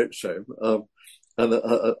was a great shame. And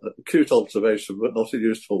a cute observation, but not a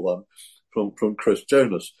useful one, from Chris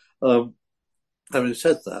Jonas. Having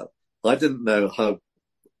said that, I didn't know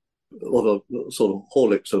what a sort of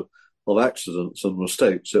horlicks of accidents and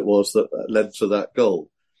mistakes it was that led to that goal.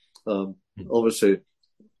 Obviously,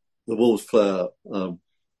 the Wolves player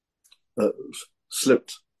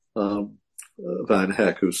slipped Van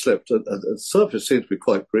Heck, who slipped. And the surface seemed to be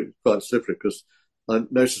quite slippery because I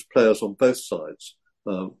noticed players on both sides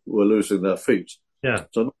were losing their feet. Yeah.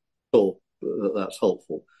 So I'm not sure that that's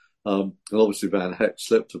helpful. And obviously Van Heck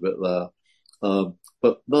slipped a bit there.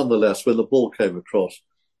 But nonetheless, when the ball came across,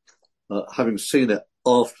 having seen it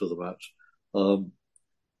after the match,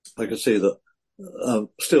 I could see that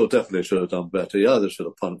Steele definitely should have done better. He either should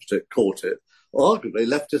have punched it, caught it, or arguably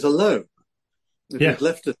left it alone. If he'd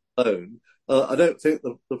left it alone, I don't think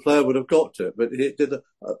the player would have got to it, but he did a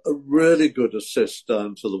really good assist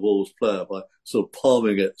down to the Wolves player by sort of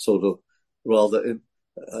palming it sort of rather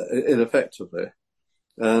ineffectively.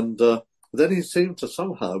 And then he seemed to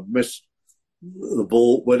somehow miss the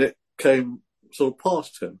ball when it came sort of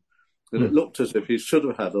past him. And it looked as if he should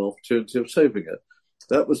have had an opportunity of saving it.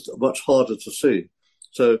 That was much harder to see.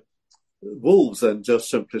 So Wolves then just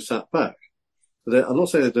simply sat back. I'm not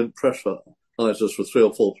saying they didn't pressurise us with 3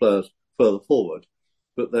 or 4 players further forward,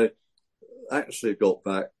 but they actually got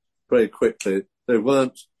back very quickly. They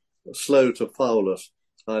weren't slow to foul us,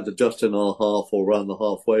 either just in our half or around the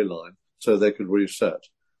halfway line, so they could reset.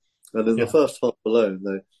 And in the first half alone,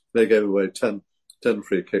 they gave away 10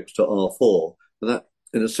 free kicks to R4, and that,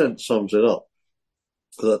 in a sense, sums it up.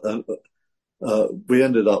 we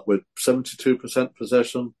ended up with 72%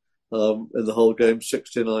 possession in the whole game,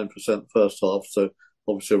 69% first half, so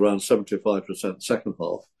obviously around 75% second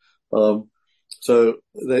half. So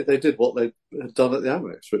they did what they had done at the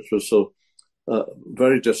Amex, which was sort of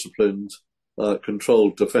very disciplined,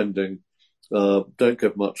 controlled defending, don't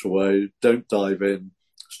give much away, don't dive in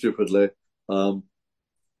stupidly.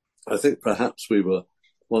 I think perhaps we were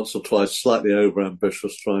once or twice slightly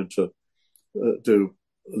over-ambitious, trying to do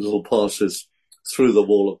little passes through the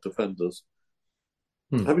wall of defenders.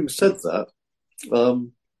 Having said that,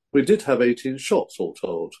 we did have 18 shots all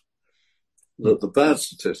told. The bad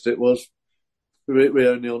statistic was we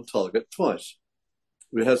only on target twice.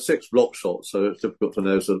 We had 6 block shots, so it's difficult to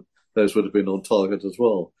know that those would have been on target as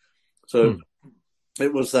well. So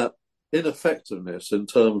it was that ineffectiveness in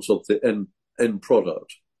terms of the end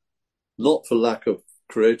product, not for lack of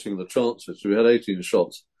creating the chances. We had 18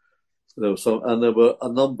 shots. There were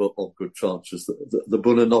a number of good chances. The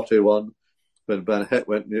Buonanotte one, when Van Het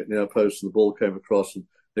went near post and the ball came across, and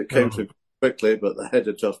it came to him quickly, but the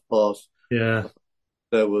header just passed. Yeah.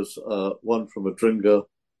 There was one from Adringa,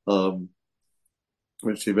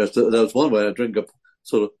 which he missed. There was one where Adringa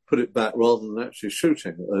sort of put it back rather than actually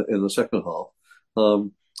shooting in the second half.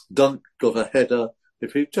 Dunk got a header.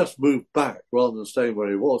 If he just moved back rather than staying where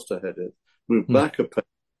he was to head it, moved back a pace,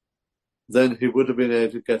 then he would have been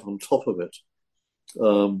able to get on top of it.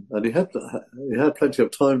 And he had plenty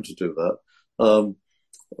of time to do that.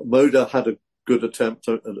 Moda had a good attempt,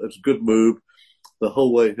 a good move. The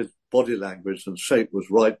whole way his body language and shape was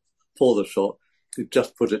right for the shot. He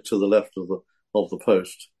just put it to the left of the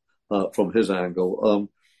post from his angle.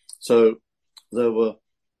 So there were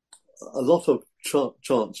a lot of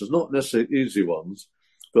chances, not necessarily easy ones,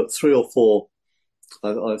 but 3 or 4.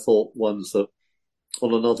 I thought ones that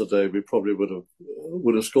on another day we probably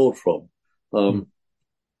would have scored from.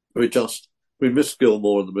 We missed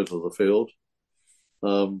Gilmore in the middle of the field.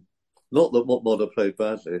 Not that Moda played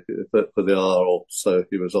badly, but for the hour or so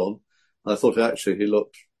he was on. I thought actually he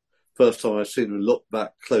looked, first time I've seen him look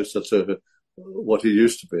back closer to what he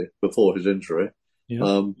used to be before his injury.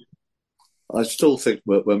 Yeah. I still think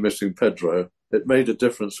we're missing Pedro. It made a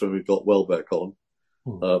difference when we got Welbeck on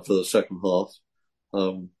for the second half.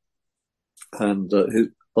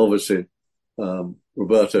 Obviously,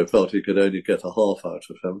 Roberto felt he could only get a half out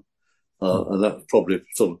of him. And that was probably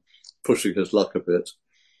sort of pushing his luck a bit.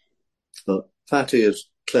 But Fatty is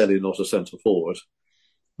clearly not a centre forward.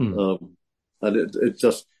 And it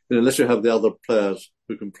just, unless you have the other players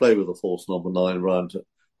who can play with a false number 9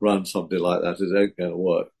 around somebody like that, it ain't going to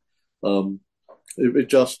work. It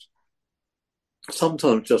just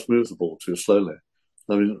sometimes just moves the ball too slowly.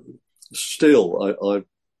 I mean, still, I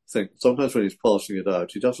think sometimes when he's passing it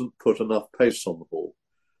out, he doesn't put enough pace on the ball.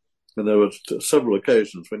 And there were several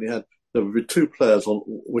occasions when there would be 2 players on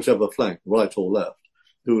whichever flank, right or left,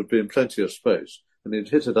 who would be in plenty of space, and he'd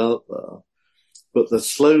hit it out there. But the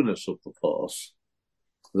slowness of the pass,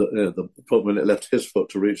 the problem when it left his foot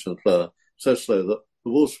to reach the player, so slow that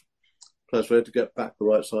the Wolves players were able to get back the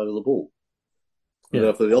right side of the ball. And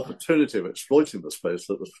therefore, the opportunity of exploiting the space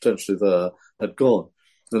that was potentially there had gone.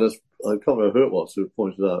 And as I can't remember who it was who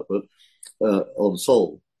pointed out, but on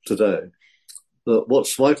Sol today, that what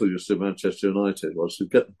Schmeichel used to do at Manchester United was to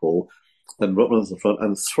get the ball and run to the front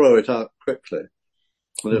and throw it out quickly.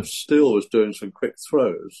 And if Steele was doing some quick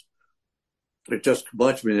throws, it just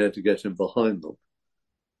might have been able to get him behind them.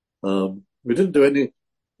 We didn't do any,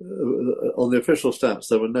 on the official stats,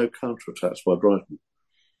 there were no counter-attacks by Brighton.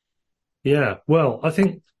 Yeah, well, I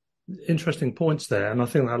think interesting points there. And I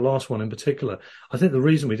think that last one in particular, I think the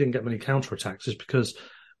reason we didn't get many counter-attacks is because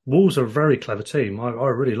Wolves are a very clever team. I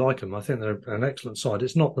really like them. I think they're an excellent side.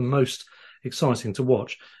 It's not the most exciting to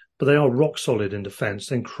watch, but they are rock solid in defence.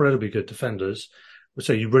 They're incredibly good defenders.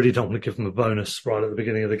 So you really don't want to give them a bonus right at the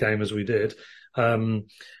beginning of the game as we did.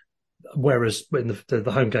 Whereas in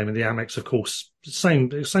the home game in the Amex, of course, same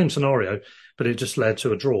scenario, but it just led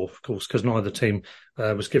to a draw, of course, because neither team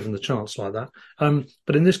was given the chance like that.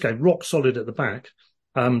 But in this game, rock solid at the back,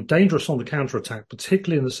 dangerous on the counter-attack,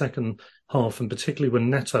 particularly in the second half, and particularly when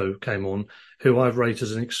Neto came on, who I've rated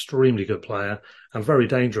as an extremely good player and very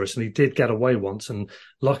dangerous. And he did get away once, and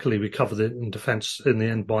luckily we covered it in defence in the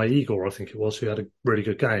end by Igor, I think it was, who had a really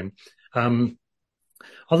good game. Other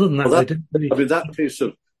than that, they didn't really... I mean,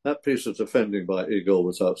 that piece of defending by Igor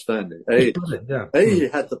was outstanding. He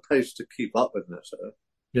had the pace to keep up with Neto.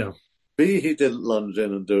 Yeah. B, he didn't lunge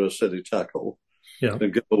in and do a silly tackle. Yeah.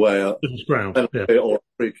 And give away a penalty or a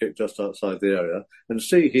free kick just outside the area. And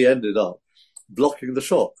C, he ended up blocking the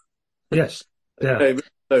shot. Yes. Yeah.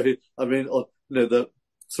 So the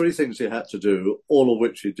three things he had to do, all of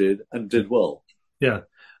which he did and did well. Yeah.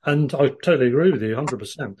 And I totally agree with you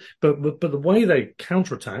 100%. But the way they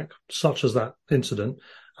counterattack, such as that incident,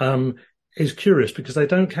 is curious because they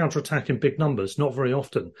don't counterattack in big numbers, not very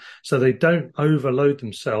often. So they don't overload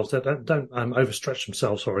themselves, they don't overstretch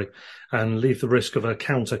themselves, and leave the risk of a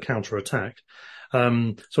counterattack.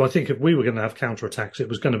 So I think if we were going to have counterattacks, it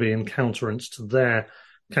was going to be in counterance to their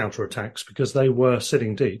counterattacks because they were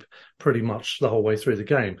sitting deep pretty much the whole way through the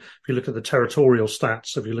game. If you look at the territorial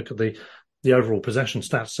stats, if you look at the overall possession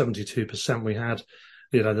stats, 72% we had,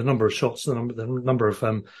 the number of shots, the number of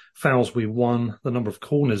fouls we won, the number of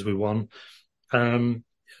corners we won.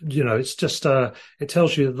 It's just it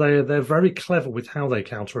tells you they're very clever with how they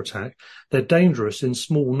counterattack. They're dangerous in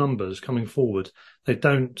small numbers coming forward. They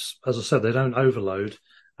don't, as I said, they don't overload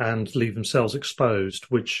and leave themselves exposed,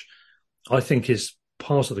 which I think is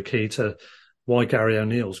part of the key to why Gary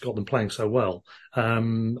O'Neill's got them playing so well.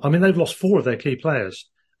 They've lost 4 of their key players.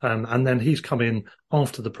 And then he's come in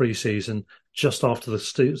after the pre-season, just after the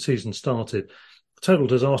season started. Total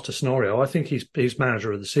disaster scenario. I think he's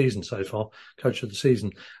manager of the season so far, coach of the season.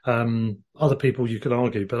 Other people you could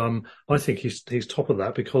argue, but I think he's top of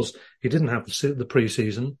that because he didn't have the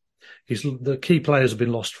pre-season. The key players have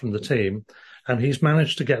been lost from the team, and he's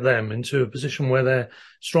managed to get them into a position where they're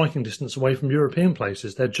striking distance away from European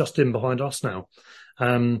places. They're just in behind us now.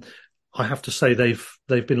 I have to say they've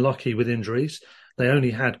been lucky with injuries. They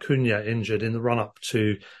only had Cunha injured in the run-up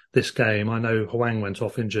to this game. I know Hwang went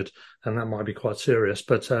off injured, and that might be quite serious.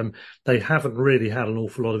 But they haven't really had an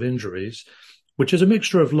awful lot of injuries, which is a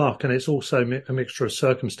mixture of luck, and it's also a mixture of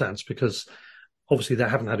circumstance because obviously they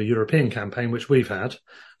haven't had a European campaign, which we've had.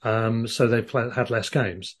 So they've had less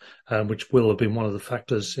games, which will have been one of the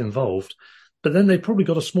factors involved. But then they've probably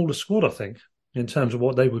got a smaller squad, I think, in terms of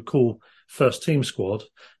what they would call first-team squad.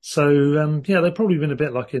 So, they've probably been a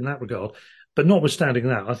bit lucky in that regard. But notwithstanding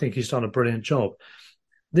that, I think he's done a brilliant job.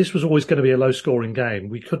 This was always going to be a low-scoring game.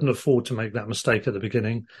 We couldn't afford to make that mistake at the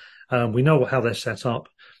beginning. We know how they're set up.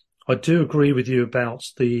 I do agree with you about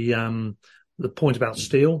the point about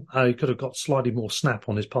Steele. He could have got slightly more snap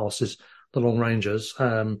on his passes, the long rangers,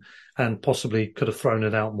 and possibly could have thrown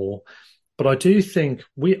it out more. But I do think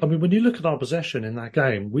when you look at our possession in that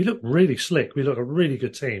game, we look really slick. We look a really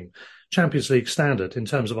good team. Champions League standard in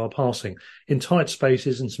terms of our passing in tight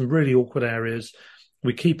spaces in some really awkward areas.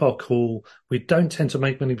 We keep our cool. We don't tend to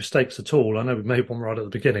make many mistakes at all. I know we made one right at the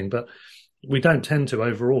beginning, but we don't tend to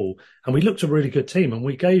overall. And we looked a really good team, and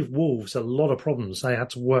we gave Wolves a lot of problems. They had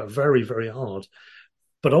to work very, very hard.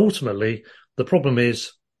 But ultimately, the problem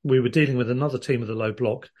is we were dealing with another team with a low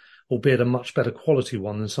block, albeit a much better quality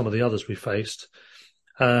one than some of the others we faced.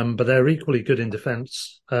 But they're equally good in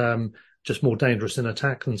defence. Just more dangerous in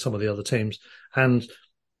attack than some of the other teams. And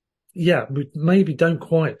we maybe don't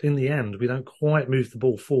quite, in the end, we don't quite move the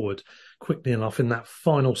ball forward quickly enough in that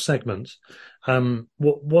final segment.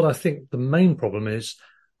 What I think the main problem is,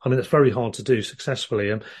 it's very hard to do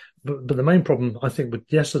successfully. But the main problem, I think, with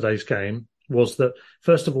yesterday's game was that,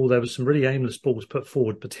 first of all, there was some really aimless balls put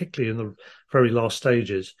forward, particularly in the very last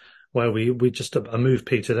stages, where we just a move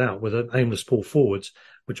petered out with an aimless ball forwards,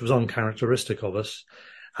 which was uncharacteristic of us.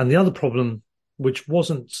 And the other problem, which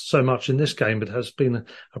wasn't so much in this game, but has been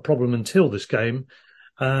a problem until this game,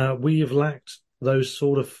 we have lacked those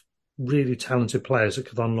sort of really talented players that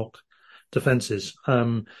could unlock defences.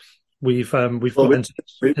 We've got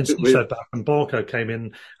Enciso back, and Barco came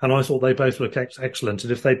in, and I thought they both looked excellent.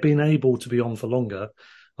 And if they'd been able to be on for longer,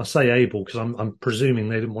 I say able because I'm presuming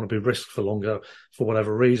they didn't want to be risked for longer for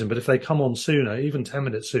whatever reason. But if they come on sooner, even 10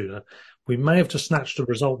 minutes sooner, we may have just snatched a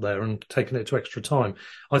result there and taken it to extra time.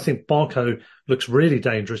 I think Barco looks really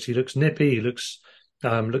dangerous. He looks nippy. He looks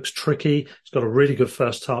tricky. He's got a really good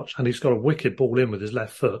first touch, and he's got a wicked ball in with his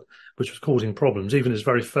left foot, which was causing problems. Even his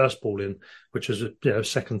very first ball in, which was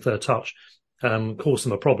second, third touch, caused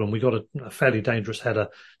them a problem. We got a fairly dangerous header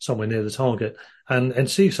somewhere near the target. And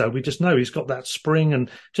Enciso, we just know he's got that spring,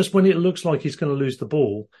 and just when it looks like he's going to lose the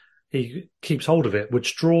ball, he keeps hold of it,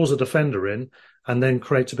 which draws a defender in and then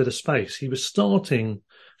creates a bit of space. He was starting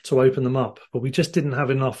to open them up, but we just didn't have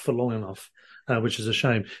enough for long enough, which is a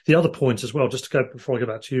shame. The other point as well, just to go before I go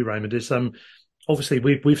back to you, Raymond, is obviously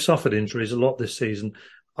we've suffered injuries a lot this season.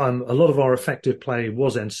 A lot of our effective play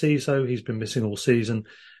was Enciso. He's been missing all season.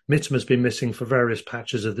 Mitma's been missing for various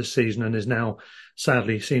patches of this season and is now,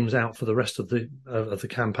 sadly, seems out for the rest of the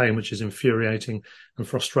campaign, which is infuriating and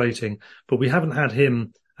frustrating. But we haven't had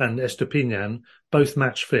him and Estupiñán both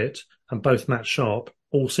match fit and both match sharp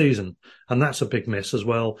all season. And that's a big miss as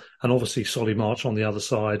well. And obviously Solly March on the other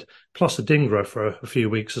side, plus Adingra for a few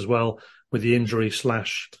weeks as well with the injury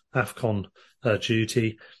 / AFCON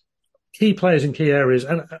duty. Key players in key areas,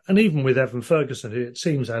 and even with Evan Ferguson, who it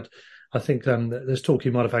seems had, I think there's talk he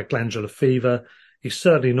might have had glandular fever. He's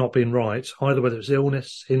certainly not been right, either whether it's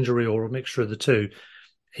illness, injury, or a mixture of the two.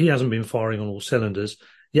 He hasn't been firing on all cylinders.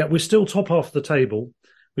 Yet we're still top half of the table.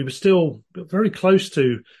 We were still very close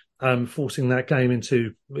to forcing that game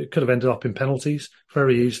into, it could have ended up in penalties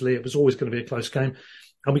very easily. It was always going to be a close game.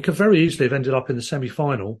 And we could very easily have ended up in the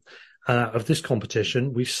semi-final of this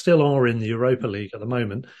competition. We still are in the Europa League at the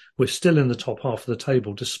moment. We're still in the top half of the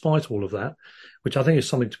table, despite all of that, which I think is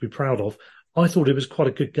something to be proud of. I thought it was quite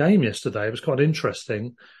a good game yesterday. It was quite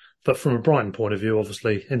interesting. But from a Brighton point of view,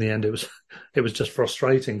 obviously, in the end, it was just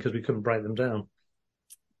frustrating because we couldn't break them down.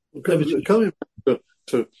 Coming back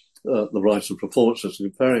to the Brighton performances,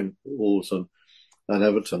 comparing Wolves and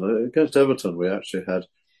Everton, against Everton, we actually had,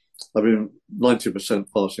 90%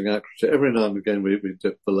 passing accuracy. Every now and again, we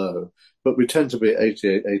dip below, but we tend to be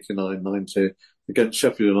 88, 89, 90. Against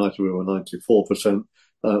Sheffield United, we were 94%.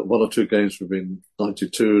 One or two games we've been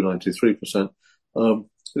 92, 93%.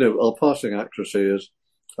 Our passing accuracy is,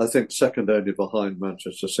 I think, second only behind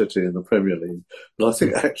Manchester City in the Premier League. But I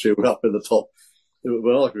think actually we're up in the top,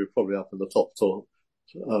 we're arguably probably up in the top 7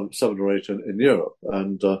 or 8 in Europe.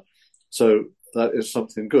 And so that is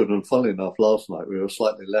something good. And funnily enough, last night we were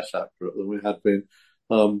slightly less accurate than we had been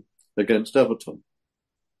against Everton.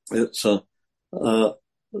 It's the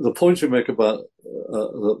point you make about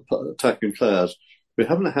the attacking players. We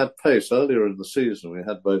haven't had pace. Earlier in the season, we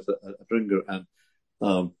had both Adringa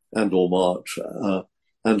and or March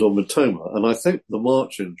and or Mitoma. And I think the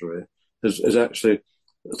March injury is actually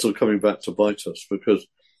sort of coming back to bite us, because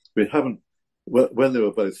we haven't, when they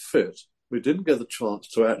were both fit, we didn't get the chance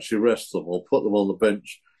to actually rest them or put them on the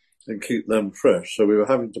bench and keep them fresh. So we were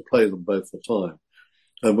having to play them both the time.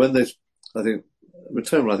 And when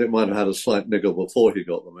Mitoma, might have had a slight niggle before he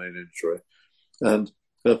got the main injury. And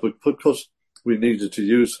because we needed to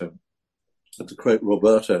use him, and to quote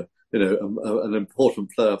Roberto, an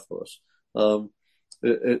important player for us,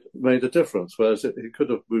 it made a difference. Whereas he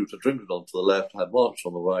could have moved Adringa onto the left, had March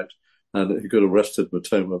on the right, and he could have rested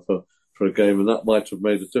Mitoma for a game, and that might have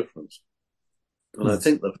made a difference. And I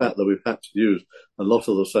think the fact that we've had to use a lot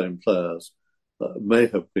of the same players may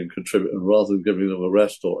have been contributing, rather than giving them a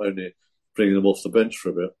rest or only bringing them off the bench for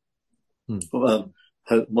a bit,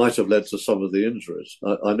 might have led to some of the injuries.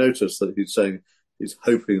 I noticed that he's saying he's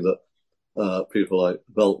hoping that people like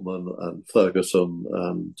Veltman and Ferguson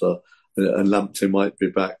and Lamptey might be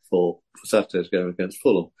back for Saturday's game against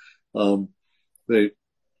Fulham.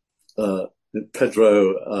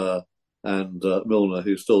 Pedro and Milner,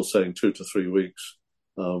 he's still saying 2 to 3 weeks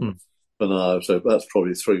for now, so that's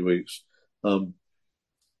probably 3 weeks.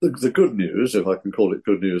 The good news, if I can call it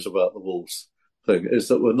good news, about the Wolves thing is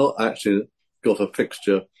that we're not actually got a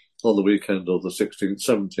fixture on the weekend of the 16th,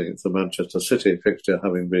 17th, the Manchester City fixture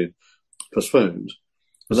having been postponed.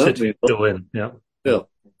 And City still in, yeah. Yeah.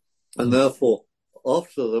 And therefore,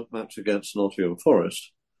 after the match against Nottingham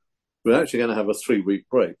Forest, we're actually going to have a 3-week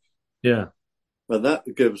break. Yeah. And that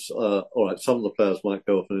gives, all right, some of the players might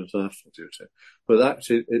go off on international duty, but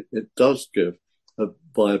actually it does give,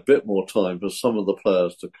 by a bit more time, for some of the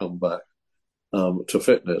players to come back to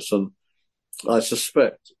fitness. And I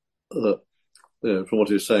suspect that, from what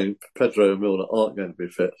he's saying, Pedro and Milner aren't going to be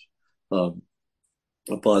fit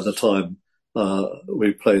by the time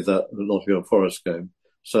we play that Nottingham Forest game.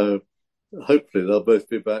 So hopefully they'll both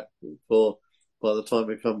be back by the time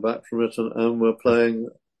we come back from it, and we're playing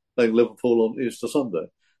Liverpool on Easter Sunday.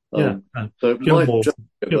 So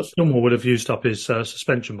Gilmour would have used up his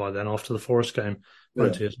suspension by then after the Forest game,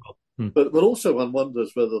 won't he, as well? But also one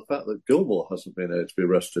wonders whether the fact that Gilmour hasn't been able to be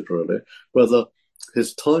rested, really, whether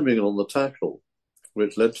his timing on the tackle,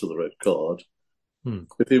 which led to the red card,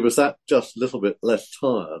 if he was that just a little bit less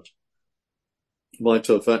tired, might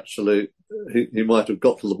have actually, he might have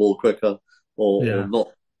got to the ball quicker or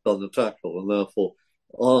not done the tackle, and therefore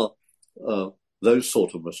those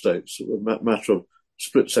sort of mistakes, a matter of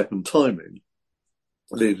split-second timing,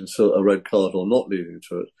 leading to a red card or not leading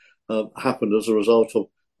to it, happened as a result of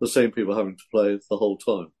the same people having to play the whole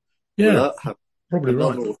time. Yeah, that happened, probably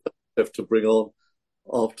right. Have to bring on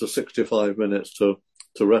after 65 minutes to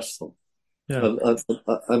rest them. Yeah.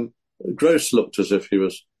 And Gross looked as if he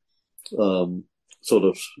was sort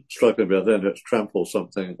of struggling with to trample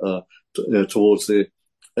something towards the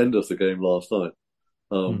end of the game last night.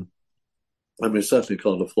 And we certainly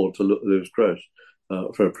can't afford to lose Gross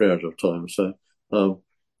for a period of time. So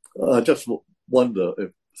I just wonder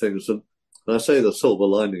if things, and I say the silver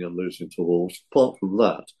lining in losing to Wolves, apart from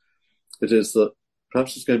that, it is that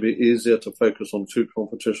perhaps it's going to be easier to focus on two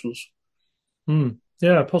competitions.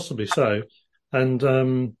 Yeah, possibly so. And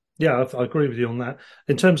I agree with you on that.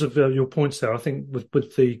 In terms of your points there, I think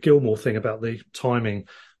with the Gilmore thing about the timing,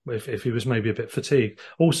 if he was maybe a bit fatigued.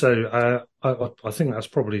 Also, I think there's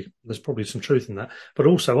probably some truth in that. But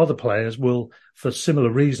also, other players will, for similar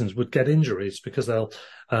reasons, would get injuries because they'll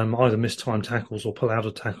either miss time tackles or pull out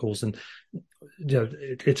of tackles, and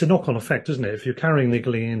it's a knock-on effect, isn't it? If you're carrying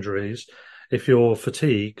niggling injuries, if you're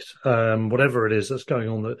fatigued, whatever it is that's going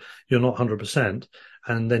on, that you're not 100%,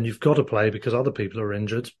 and then you've got to play because other people are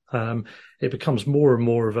injured, it becomes more and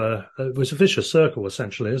more of it's a vicious circle,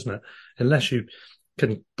 essentially, isn't it? Unless you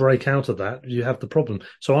can break out of that, you have the problem.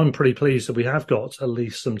 So I'm pretty pleased that we have got at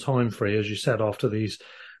least some time free, as you said, after these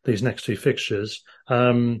next two fixtures.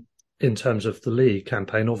 In terms of the league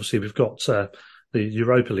campaign, obviously we've got the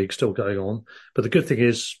Europa League still going on, but the good thing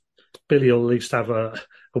is Billy will at least have a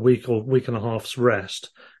week or week and a half's rest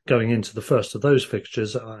going into the first of those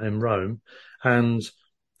fixtures in Rome, and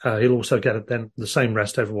he'll also get then the same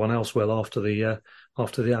rest everyone else will after the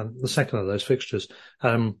second of those fixtures.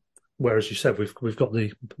 Whereas you said we've got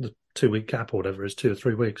the 2 week gap or whatever it is, 2 or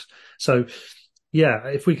 3 weeks. So yeah,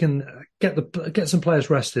 if we can get some players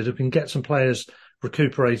rested, if we can get some players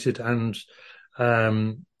recuperated and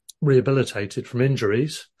rehabilitated from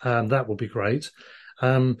injuries, that will be great.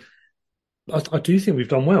 I do think we've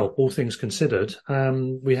done well, all things considered.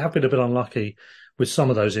 We have been a bit unlucky with some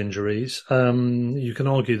of those injuries. You can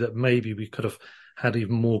argue that maybe we could have had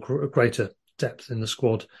even more greater depth in the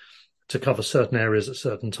squad to cover certain areas at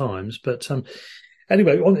certain times. But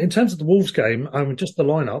anyway, in terms of the Wolves game, just the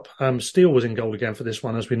lineup, Steele was in goal again for this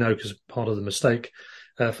one, as we know, because part of the mistake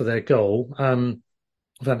for their goal.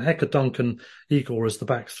 Van Hecker, Duncan, Igor as the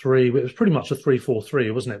back three. It was pretty much a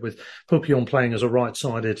 3-4-3, wasn't it? With Pupion playing as a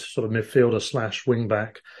right-sided sort of midfielder /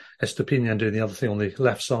 wing-back, Estepinian doing the other thing on the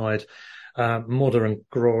left side, Moder and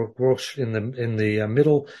Grosh in the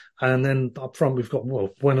middle, and then up front we've got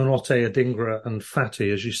Buonanotte, Adingra, and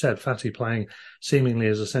Fati, as you said, Fati playing seemingly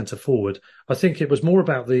as a centre forward. I think it was more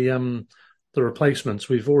about the replacements.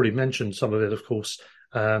 We've already mentioned some of it, of course,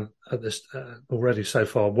 at this already so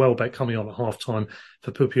far. Welbeck coming on at half time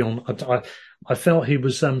for Pupion. I felt he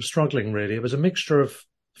was struggling really. It was a mixture of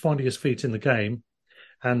finding his feet in the game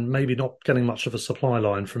and maybe not getting much of a supply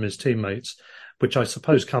line from his teammates, which I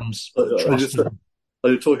suppose comes. Are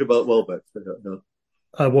you talking about Welbeck?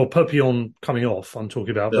 Well, Pupion coming off, I'm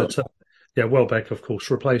talking about, yeah. But Welbeck, of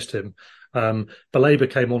course, replaced him.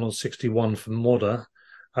 Baleba came on 61 for Moder,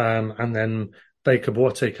 and then Baker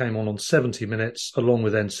Boite came on 70 minutes, along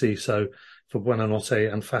with Enciso for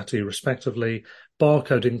Buonanotte and Fati, respectively.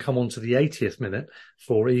 Barco didn't come on to the 80th minute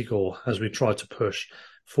for Igor as we tried to push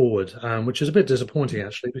forward, which is a bit disappointing,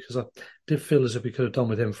 actually, because I did feel as if we could have done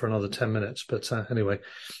with him for another 10 minutes. But anyway.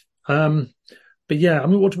 But yeah, I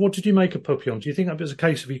mean, what did you make of Pupion? Do you think that was a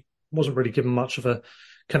case of he wasn't really given much of a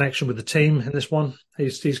connection with the team in this one?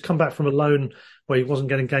 He's come back from a loan where he wasn't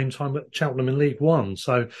getting game time at Cheltenham in League One,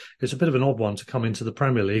 so it's a bit of an odd one to come into the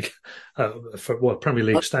Premier League for Premier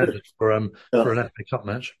League standards for an FA Cup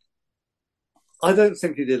match. I don't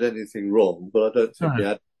think he did anything wrong, but I don't think he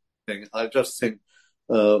had anything. I just think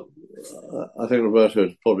I think Roberto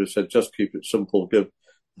had probably said just keep it simple, give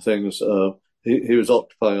things. He was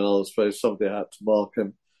occupying another space. Somebody had to mark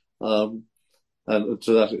him. And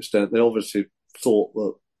to that extent, they obviously thought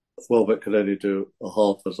that Welbeck could only do a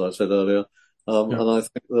half, as I said earlier. And I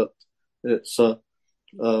think that it's, that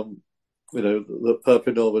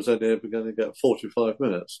Perpignan was only ever going to get 45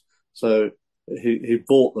 minutes. So he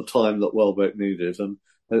bought the time that Welbeck needed. And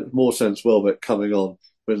it's more sense Welbeck coming on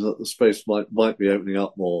when the space might be opening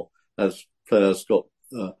up more as players got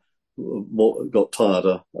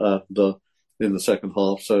tireder in the second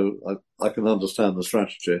half. So I can understand the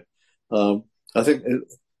strategy. I think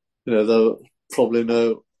there are probably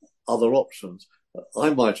no other options.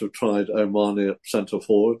 I might have tried Omani at centre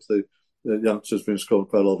forward. The youngster's been scoring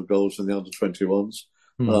quite a lot of goals in the under-21s.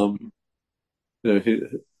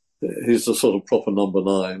 He's the sort of proper number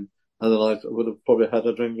 9. And then I would have probably had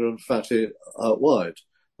Adingra and Fati out wide,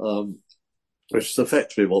 which is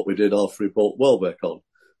effectively what we did after we brought Welbeck on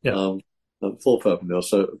for Perpignan.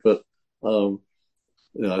 So, but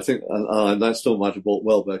I think, and I still might have brought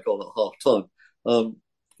Welbeck on at half time.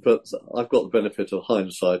 But I've got the benefit of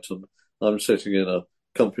hindsight, and I'm sitting in a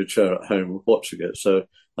comfy chair at home watching it, so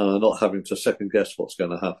not having to second guess what's going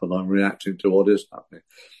to happen. I'm reacting to what is happening.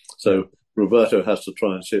 So Roberto has to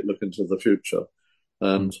try and look into the future,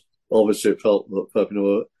 and obviously felt that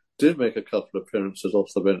Perpignan did make a couple of appearances off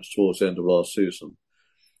the bench towards the end of last season,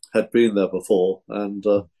 had been there before, and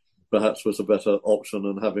perhaps was a better option.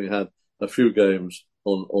 And having had a few games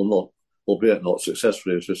on not, albeit not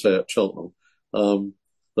successfully, as we say, at Cheltenham,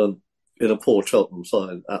 then in a poor Cheltenham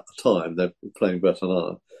side at the time, they're playing better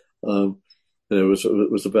now.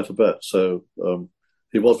 It was a better bet. So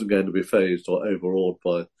he wasn't going to be phased or overawed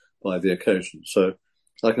by the occasion. So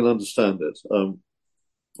I can understand it.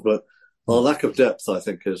 But our lack of depth, I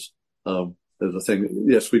think, is the thing.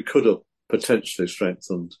 Yes, we could have potentially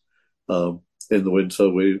strengthened in the winter.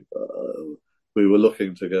 We were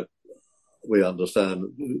looking to get, we understand,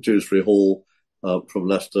 Dewsbury Hall from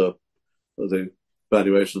Leicester. The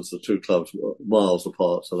valuations of the two clubs were miles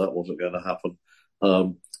apart, so that wasn't going to happen.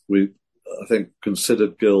 We, I think,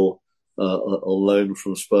 considered Gill on loan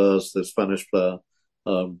from Spurs, the Spanish player,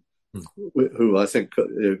 who I think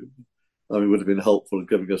would have been helpful in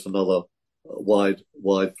giving us another wide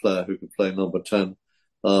player who could play number 10.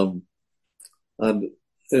 And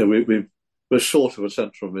we're short of a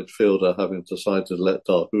central midfielder, having decided to let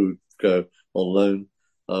Dahoud go on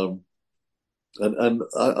loan. And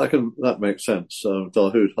that makes sense.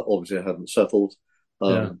 Dahoud obviously hadn't settled.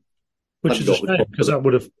 Which is a shame, because that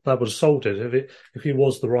would have solved it. If he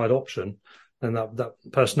was the right option, then that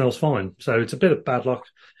personnel's fine. So it's a bit of bad luck.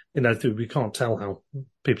 We can't tell how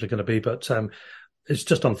people are going to be, but it's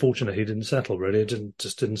just unfortunate he didn't settle, really. It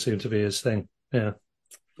didn't seem to be his thing. Yeah.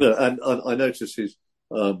 Yeah, and I noticed he's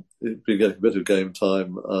been getting a bit of game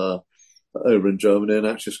time over in Germany and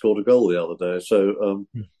actually scored a goal the other day. So,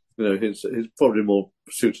 he's probably more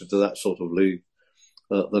suited to that sort of league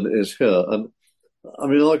than it is here. And I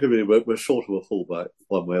mean, arguably, we're short of a fullback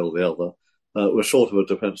one way or the other. We're short of a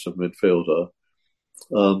defensive midfielder.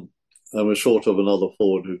 And we're short of another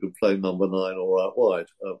forward who could play number 9 or out wide.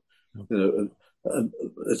 And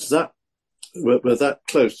it's that we're that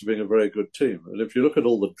close to being a very good team. And if you look at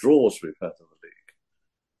all the draws we've had in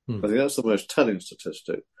the league, I think that's the most telling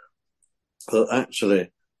statistic. But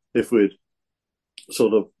actually, if we'd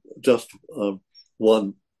sort of just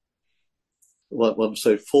won,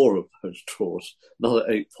 say, 4 of those draws, another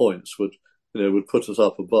 8 points would put us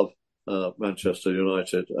up above Manchester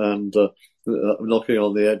United and knocking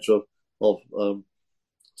on the edge of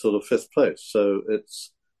sort of 5th place. So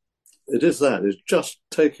it's just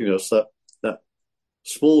taking us that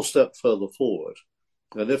small step further forward.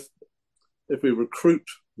 And if we recruit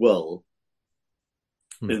well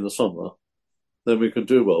in the summer, then we can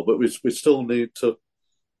do well. But we still need to,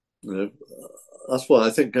 that's why I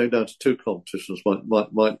think going down to 2 competitions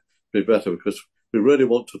might be better, because we really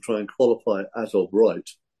want to try and qualify as of right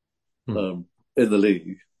in the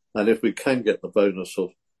league. And if we can get the bonus of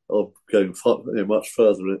going much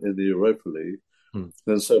further in the Europa League,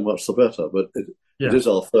 then so much the better. But it is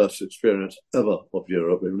our first experience ever of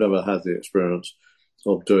Europe. We've never had the experience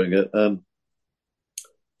of doing it. And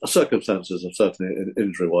circumstances have certainly,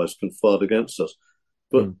 injury-wise, conferred against us.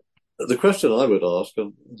 But the question I would ask,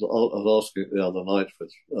 and I was asking it the other night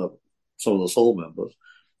with some of the Sol members,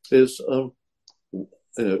 is,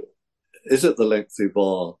 is it the lengthy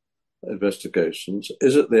VAR investigations?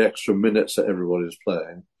 Is it the extra minutes that everybody's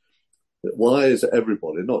playing? Why is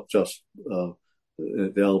everybody, not just the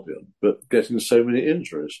Albion, but getting so many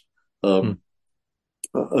injuries? I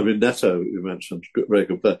mean, Neto, you mentioned, very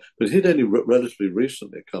good player, but he'd only relatively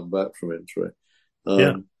recently come back from injury.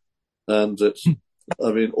 And it's,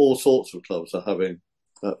 I mean, all sorts of clubs are having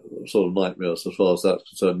sort of nightmares as far as that's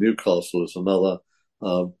concerned. Newcastle is another.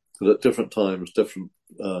 But at different times, different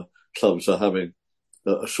clubs are having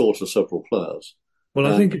a short of several players. Well,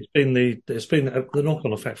 I think it's been the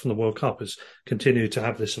knock-on effect from the World Cup has continued to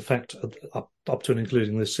have this effect up to and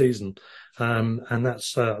including this season, and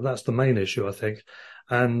that's the main issue, I think.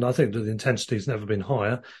 And I think that the intensity has never been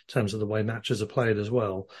higher in terms of the way matches are played as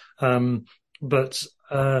well. But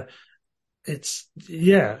it's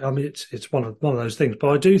one of those things. But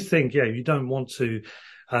I do think, you don't want to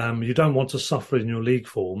suffer in your league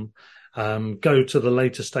form. Go to the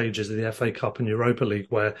later stages of the FA Cup and Europa League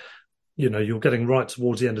where, you're getting right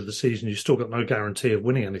towards the end of the season. You've still got no guarantee of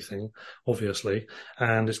winning anything, obviously,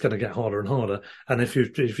 and it's going to get harder and harder. And if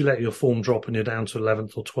you let your form drop and you're down to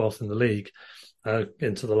 11th or 12th in the league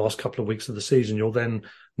into the last couple of weeks of the season, you're then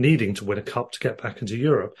needing to win a cup to get back into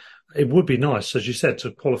Europe. It would be nice, as you said,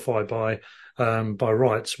 to qualify by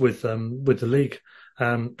rights with the league.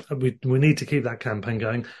 We need to keep that campaign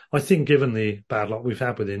going. I think, given the bad luck we've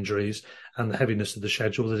had with injuries and the heaviness of the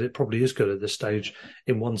schedule, that it probably is good at this stage,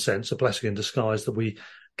 in one sense, a blessing in disguise that we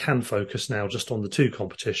can focus now just on the 2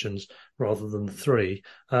 competitions rather than the 3.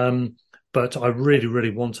 But I really,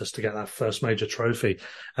 really want us to get that first major trophy.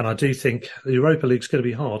 And I do think the Europa League's going to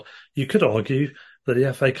be hard. You could argue that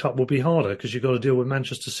the FA Cup will be harder because you've got to deal with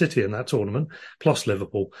Manchester City in that tournament, plus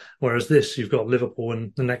Liverpool. Whereas this, you've got Liverpool,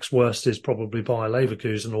 and the next worst is probably Bayer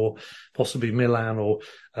Leverkusen or possibly Milan or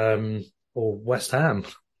West Ham.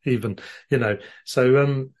 even,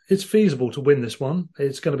 So it's feasible to win this one.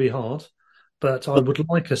 It's going to be hard, but I would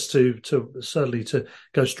like us to certainly to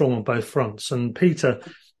go strong on both fronts. And Peter,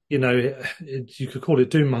 you could call it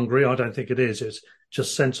doom-mongery. I don't think it is. It's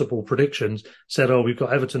just sensible predictions. Said, we've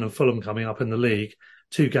got Everton and Fulham coming up in the league,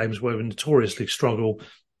 2 games where we notoriously struggle.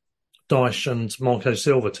 Dyche and Marco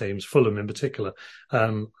Silva teams, Fulham in particular,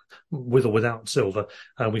 with or without Silva,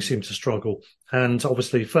 we seem to struggle. And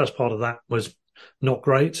obviously, first part of that was not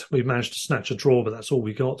great. We managed to snatch a draw, but that's all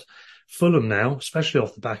we got. Fulham now, especially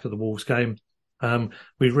off the back of the Wolves game,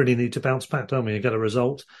 we really need to bounce back, don't we, and get a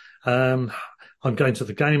result. I'm going to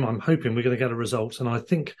the game. I'm hoping we're going to get a result, and I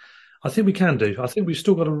think we can do. I think we've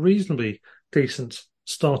still got a reasonably decent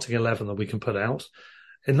starting 11 that we can put out,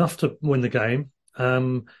 enough to win the game.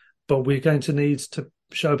 But we're going to need to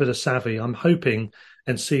show a bit of savvy. I'm hoping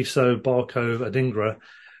Enciso, Barco, Adingra,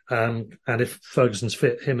 and if Ferguson's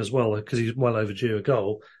fit, him as well, because he's well overdue a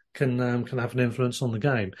goal, can have an influence on the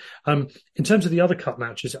game. In terms of the other cup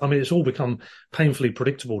matches, I mean, it's all become painfully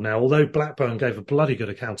predictable now, although Blackburn gave a bloody good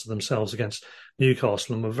account of themselves against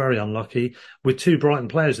Newcastle and were very unlucky. With 2 Brighton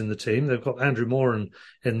players in the team, they've got Andrew Moran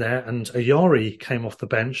in there, and Ayari came off the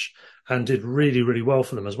bench and did really, really well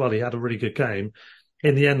for them as well. He had a really good game.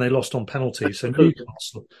 In the end, they lost on penalties. So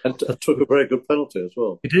Newcastle took a very good penalty as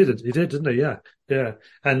well. He did, didn't he? Yeah.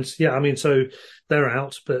 And I mean, so they're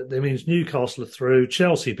out, but it means Newcastle are through.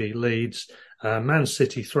 Chelsea beat Leeds. Man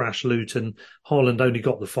City thrashed Luton. Haaland only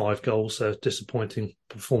got the 5 goals, so disappointing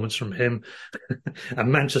performance from him.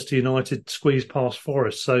 And Manchester United squeezed past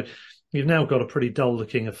Forest. So you've now got a pretty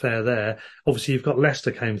dull-looking affair there. Obviously, you've got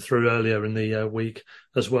Leicester came through earlier in the week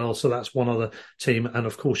as well, so that's one other team. And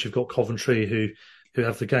of course, you've got Coventry who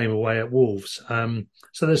have the game away at Wolves.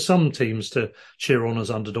 So there's some teams to cheer on as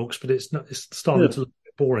underdogs, but it's starting to look a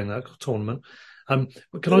bit boring, that tournament. Can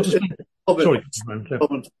I just comment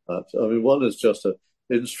on that? I mean, one is just an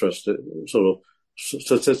interesting sort of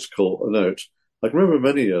statistical note. I can remember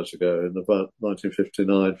many years ago, in about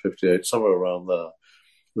 1959, 58, somewhere around there,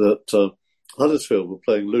 that Huddersfield were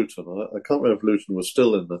playing Luton. I can't remember if Luton was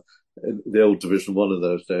still in the old Division 1 of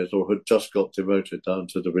those days or had just got demoted down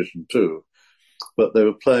to Division 2. But they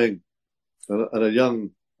were playing, and a young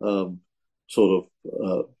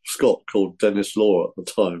Scot called Dennis Law at the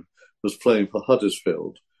time was playing for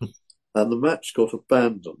Huddersfield, and the match got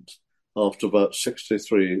abandoned after about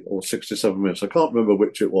 63 or 67 minutes. I can't remember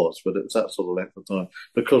which it was, but it was that sort of length of time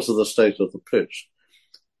because of the state of the pitch.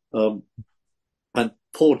 And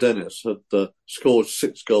poor Dennis had scored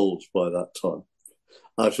 6 goals by that time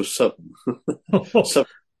out of 7. 7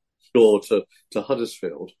 scored to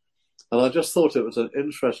Huddersfield. And I just thought it was an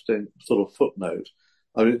interesting sort of footnote.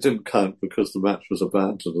 I mean, it didn't count because the match was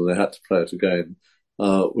abandoned and they had to play it again,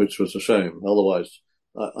 which was a shame. Otherwise,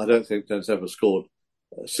 I don't think Dennis ever scored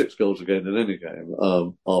 6 goals again in any game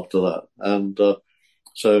after that. And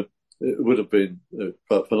so it would have been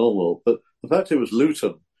quite phenomenal. But the fact it was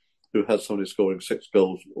Luton who had somebody scoring 6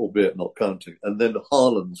 goals, albeit not counting, and then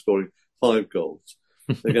Haaland scoring 5 goals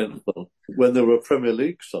against them when they were a Premier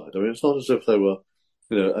League side. I mean, it's not as if they were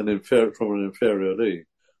from an inferior league.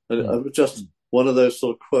 And it was just one of those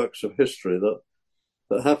sort of quirks of history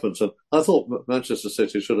that happens. And I thought Manchester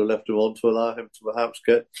City should have left him on to allow him to perhaps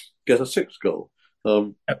get a 6th goal.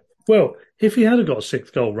 Well, if he had got a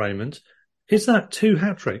 6th goal, Raymond, is that 2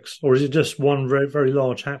 hat-tricks or is it just one very, very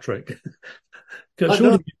large hat-trick? Do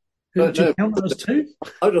you count that as 2?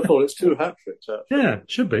 I would have thought it's 2 hat-tricks, actually. Yeah,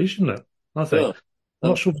 it should be, shouldn't it? I think. Yeah. I'm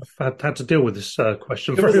not sure if I've had to deal with this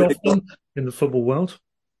question very often in the football world.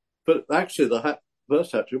 But actually, the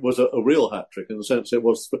first hat-trick was a real hat-trick in the sense it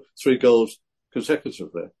was 3 goals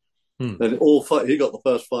consecutively. And he got the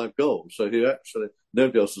first 5 goals. So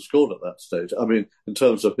nobody else had scored at that stage. I mean, in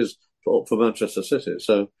terms of for Manchester City.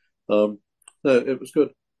 So, no, it was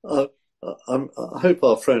good. I hope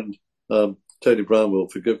our friend Tony Brown will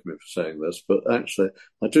forgive me for saying this, but actually,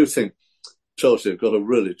 I do think Chelsea have got a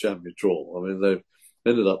really jammy draw. I mean, they've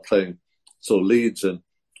ended up playing sort of Leeds in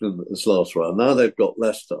this last round. Now they've got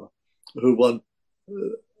Leicester, who won,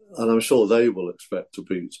 and I'm sure they will expect to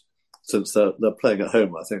beat, since they're playing at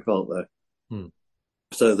home, I think, aren't they?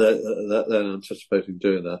 So they're anticipating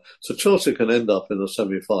doing that. So Chelsea can end up in the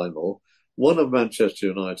semi-final. One of Manchester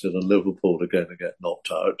United and Liverpool are going to get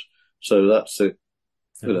knocked out. So that's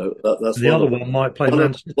that's the other one might play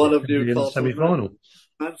Man City one of Newcastle in the semi-final.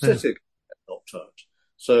 Man City get knocked out.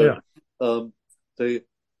 So the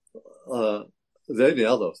only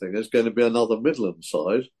other thing is going to be another Midlands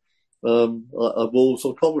side, Wolves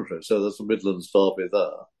or Coventry. So there's a Midlands derby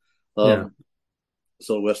there.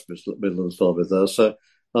 So West Midlands derby there. So,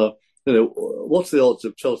 what's the odds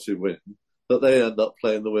of Chelsea win that they end up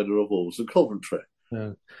playing the winner of Wolves and Coventry.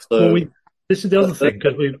 Yeah. So Well, this is the other thing,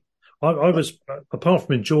 because I was, apart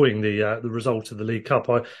from enjoying the result of the League Cup,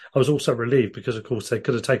 I was also relieved because, of course, they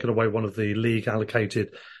could have taken away one of the league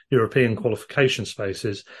allocated European qualification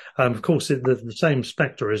spaces. Of course, the same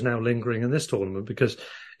spectre is now lingering in this tournament, because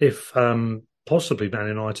if possibly Man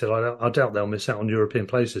United, I doubt they'll miss out on European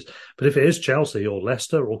places. But if it is Chelsea or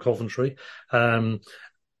Leicester or Coventry,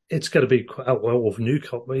 it's going to be or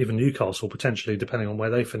Newcastle, even Newcastle potentially, depending on where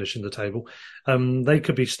they finish in the table. They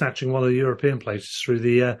could be snatching one of the European places through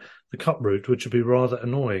the Cup route, which would be rather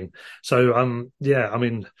annoying. So, yeah, I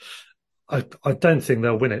mean, I don't think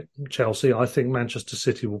they'll win it, Chelsea. I think Manchester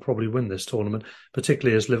City will probably win this tournament,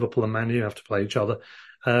 particularly as Liverpool and Man U have to play each other.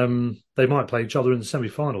 They might play each other in the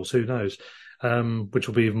semi-finals. Who knows? Which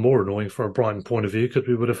will be even more annoying from a Brighton point of view, because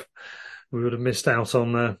we would have missed out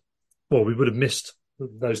on. We would have missed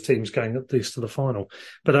those teams going at least to the final.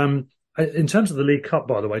 But in terms of the League Cup,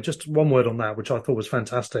 by the way, just one word on that, which I thought was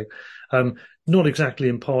fantastic. Not exactly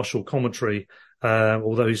impartial commentary,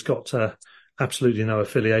 although he's got absolutely no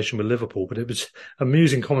affiliation with Liverpool, but it was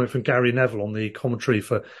amusing comment from Gary Neville on the commentary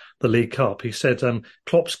for the League Cup. He said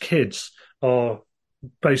Klopp's kids are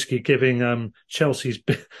basically giving Chelsea's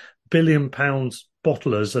 £1 billion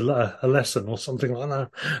bottlers a lesson or something like that.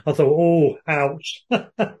 I thought, oh, ouch.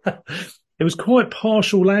 It was quite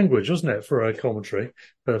partial language, wasn't it, for a commentary?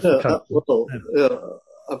 Yeah,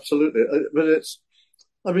 absolutely. But it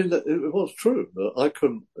was true. I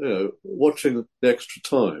couldn't, watching the extra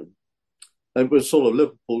time, it was sort of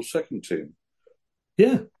Liverpool's second team.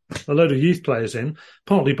 Yeah, a load of youth players in,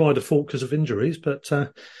 partly by default because of injuries, but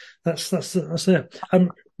that's it.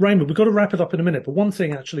 Raymond, we've got to wrap it up in a minute, but one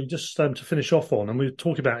thing actually, just to finish off on, and we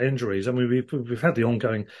talk about injuries, and we've had the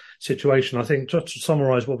ongoing situation. I think just to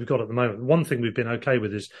summarise what we've got at the moment, one thing we've been okay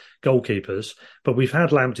with is goalkeepers, but we've had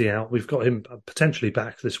Lamptey out. We've got him potentially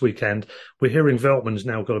back this weekend. We're hearing Veltman's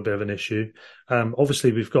now got a bit of an issue.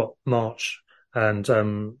 Obviously, we've got March and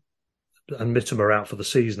Mittimer out for the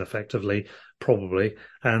season, effectively, probably,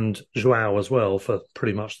 and Joao as well for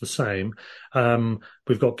pretty much the same.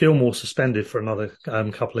 We've got Gilmour suspended for another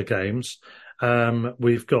couple of games.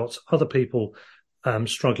 We've got other people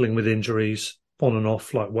struggling with injuries on and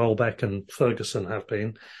off, like Welbeck and Ferguson have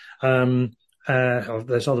been.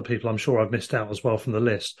 There's other people I'm sure I've missed out as well from the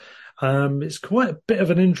list. It's quite a bit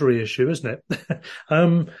of an injury issue, isn't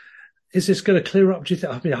it? Is this going to clear up? Do you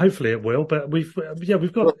think? I mean, hopefully it will. But we've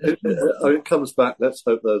got. Well, it comes back. Let's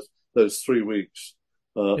hope those 3 weeks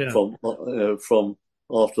from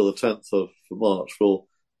after the 10th of March will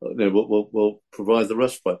provide the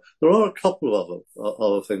respite. There are a couple of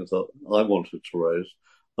other things that I wanted to raise.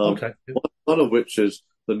 Okay. One of which is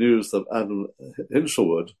the news that Adam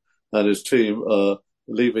Hinshelwood and his team are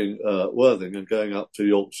leaving Worthing and going up to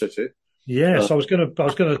York City. Yes, I was going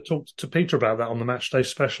to talk to Peter about that on the Matchday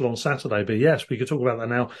special on Saturday. But yes, we could talk about that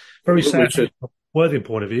now. Very sad from a Worthing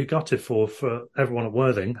point of view. Gutted for everyone at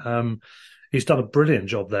Worthing. He's done a brilliant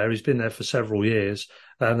job there. He's been there for several years.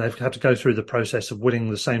 They've had to go through the process of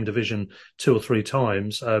winning the same division 2 or 3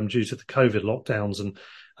 times due to the COVID lockdowns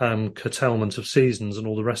and curtailment of seasons and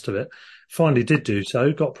all the rest of it. Finally did do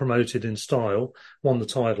so, got promoted in style, won the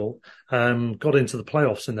title, got into the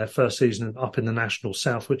playoffs in their first season up in the National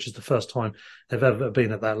South, which is the first time they've ever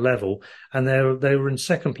been at that level. And they were in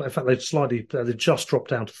second place. In fact, they just dropped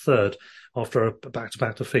down to third after a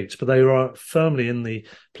back-to-back defeats, but they were firmly in the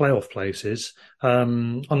playoff places,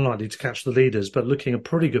 unlikely to catch the leaders, but looking a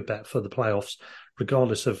pretty good bet for the playoffs,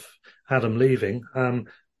 regardless of Adam leaving.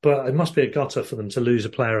 But it must be a gutter for them to lose a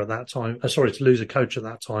player at that time. To lose a coach at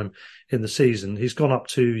that time in the season. He's gone up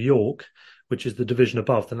to York, which is the division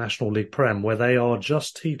above the National League Prem, where they are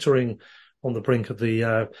just teetering on the brink of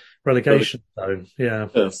the relegation zone. Yeah.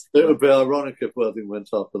 Yes. It would be ironic if Worthing went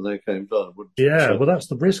up and they came down, wouldn't it? Yeah, well, that's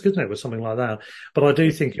the risk, isn't it, with something like that? But I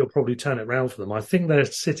do think he'll probably turn it round for them. I think they're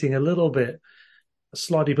sitting a little bit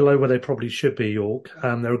slightly below where they probably should be, York.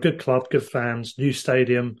 They're a good club, good fans, new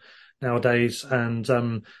stadium nowadays, and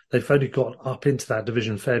they've only got up into that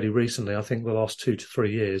division fairly recently, I think the last 2 to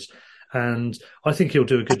 3 years. And I think he'll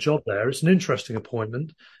do a good job there. It's an interesting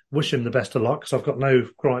appointment. Wish him the best of luck, because I've got no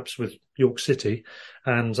gripes with York City.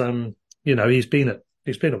 And, he's been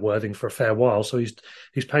at Worthing for a fair while, so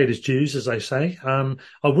he's paid his dues, as they say. I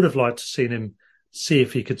would have liked to see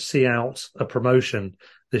if he could see out a promotion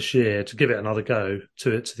this year, to give it another go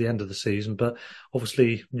to the end of the season. But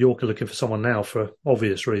obviously York are looking for someone now for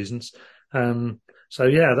obvious reasons. So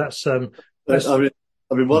yeah, that's. I mean,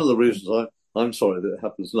 one of the reasons I'm sorry that it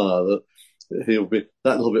happens now, that he'll be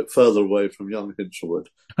that little bit further away from young Hinshelwood.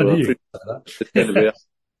 I knew you'd say that.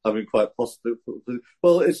 having quite possibly.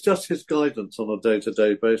 Well, it's just his guidance on a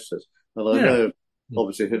day-to-day basis, and I know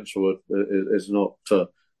obviously Hinshelwood is not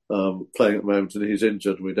playing at the moment, and he's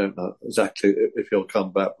injured. We don't know exactly if he'll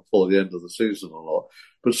come back before the end of the season or not.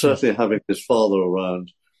 But certainly having his father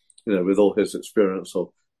around, with all his experience of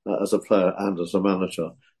as a player and as a manager,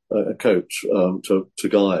 a coach to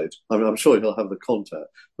guide. I mean, I'm sure he'll have the contact,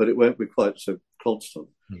 but it won't be quite so constant.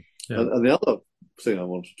 Yeah. And the other thing I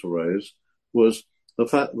wanted to raise was the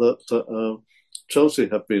fact that Chelsea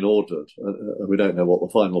have been ordered, and we don't know what the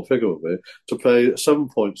final figure will be, to pay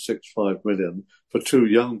 7.65 million for two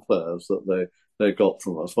young players that they got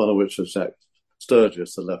from us, one of which is Zach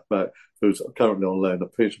Sturgis, the left back, who's currently on loan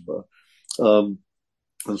at Peterborough.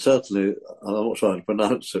 And certainly, I'm not trying to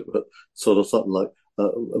pronounce it, but sort of something like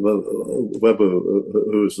Weber,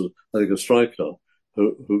 who's, I think, a striker,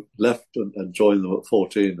 who left and joined them at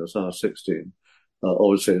 14, is now 16,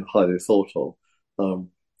 obviously highly thought of.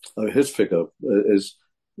 His figure is,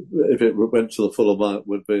 if it went to the full amount,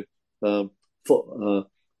 would be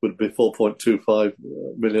 4.25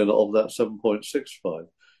 million of that 7.65,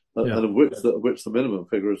 and of which the minimum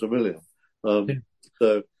figure is $1 million.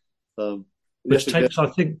 Which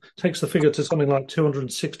takes the figure to something like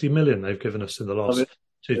 260 million they've given us in the last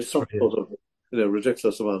 2 to 3 years. Sort of,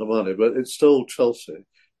 ridiculous amount of money, but it's still Chelsea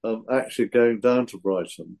actually going down to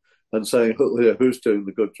Brighton and saying, who's doing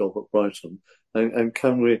the good job at Brighton, and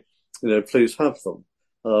can we, please have them?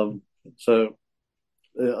 Because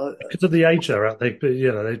of the age they're at, they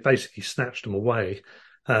basically snatched them away.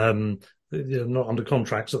 Not under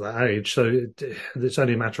contracts at that age, so it's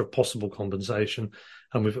only a matter of possible compensation.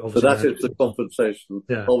 And we've obviously. But that is the compensation.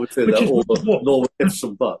 Yeah. Obviously, they're all the normal ifs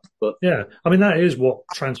and buts. But yeah, I mean that is what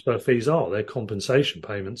transfer fees are. They're compensation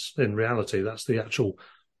payments. In reality, that's the actual,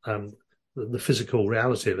 the physical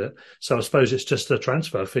reality of it. So I suppose it's just a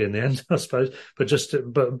transfer fee in the end. I suppose, but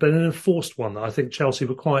an enforced one that I think Chelsea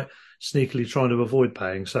were quite sneakily trying to avoid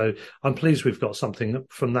paying. So I'm pleased we've got something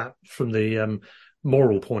from the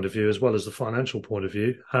moral point of view as well as the financial point of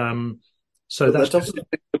view. So that doesn't seem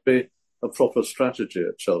to be a proper strategy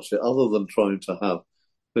at Chelsea, other than trying to have,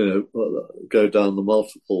 go down the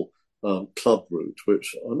multiple club route,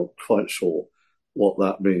 which I'm not quite sure what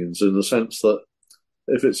that means, in the sense that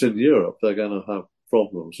if it's in Europe, they're going to have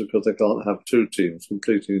problems because they can't have two teams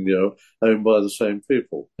competing in Europe owned by the same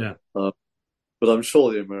people. Yeah. But I'm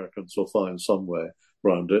sure the Americans will find some way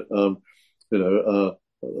around it.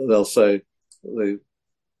 They'll say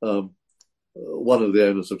one of the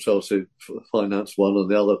owners of Chelsea financed one and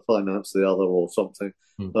the other financed the other, or something,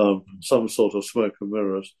 some sort of smoke and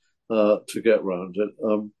mirrors to get round it.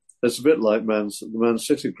 It's a bit like the Man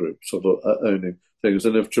City group sort of owning things.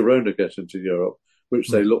 And if Girona get into Europe, which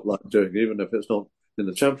they look like doing, even if it's not in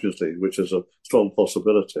the Champions League, which is a strong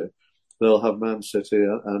possibility, they'll have Man City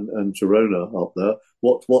and Girona up there.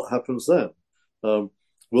 What happens then?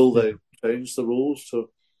 Will they change the rules to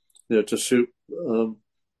suit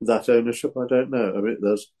that ownership? I don't know. I mean,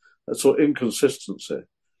 there's a sort of inconsistency,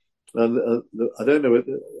 and I don't know.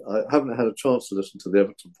 I haven't had a chance to listen to the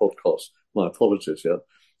Everton podcast. My apologies yet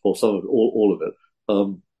for some of it, all of it.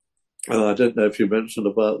 And I don't know if you mentioned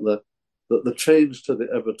about the change to the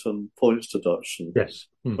Everton points deduction. Yes,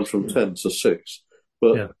 from 10 to 6,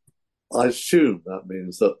 but I assume that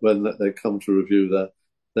means that when they come to review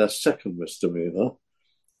their second misdemeanour,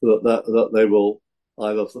 that they will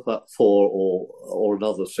either that 4 or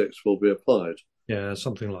another 6 will be applied. Yeah,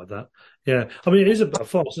 something like that. Yeah, I mean, it is a bit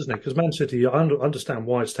fast, isn't it? Because Man City, I understand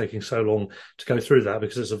why it's taking so long to go through that,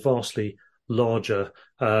 because it's a vastly larger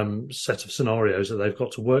set of scenarios that they've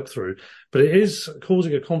got to work through. But it is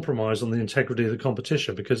causing a compromise on the integrity of the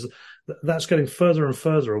competition, because that's getting further and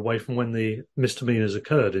further away from when the misdemeanours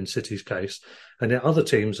occurred in City's case. And yet other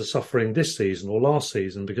teams are suffering this season or last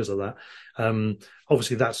season because of that.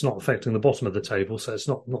 Obviously, that's not affecting the bottom of the table, so it's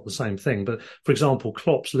not the same thing. But, for example,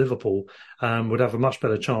 Klopp's Liverpool would have a much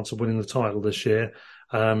better chance of winning the title this year.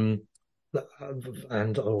 And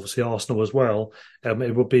obviously Arsenal as well.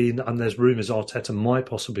 It would be, and there's rumours Arteta might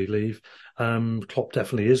possibly leave. Klopp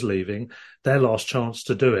definitely is leaving. Their last chance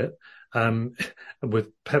to do it, with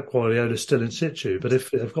Pep Guardiola still in situ. But if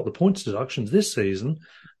they've got the points deductions this season,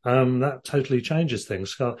 that totally changes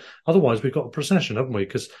things. Otherwise, we've got a procession, haven't we?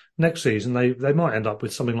 Because next season they might end up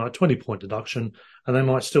with something like 20-point deduction, and they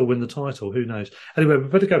might still win the title. Who knows? Anyway, we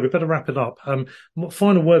better go. We better wrap it up.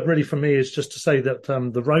 Final word really from me is just to say that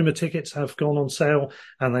the Roma tickets have gone on sale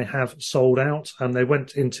and they have sold out. And they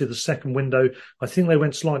went into the second window. I think they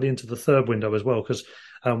went slightly into the third window as well, because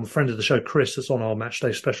A friend of the show, Chris, that's on our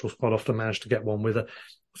matchday specials, quite often managed to get one with a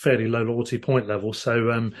fairly low loyalty point level.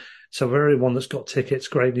 So for everyone that's got tickets,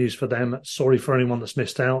 great news for them. Sorry for anyone that's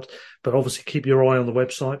missed out, but obviously keep your eye on the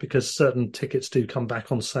website because certain tickets do come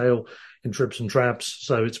back on sale in dribs and drabs.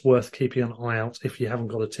 So it's worth keeping an eye out if you haven't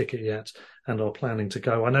got a ticket yet and are planning to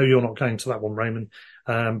go. I know you're not going to that one, Raymond,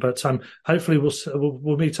 but hopefully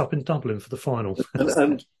we'll meet up in Dublin for the final.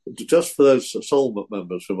 and just for those Soul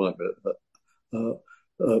members who might be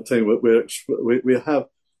we have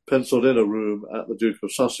penciled in a room at the Duke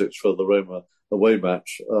of Sussex for the Roma away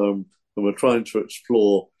match, and we're trying to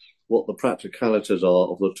explore what the practicalities are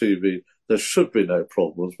of the TV. There should be no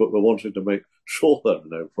problems, but we're wanting to make sure there are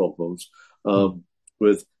no problems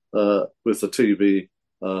with the TV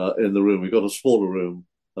in the room. We've got a smaller room,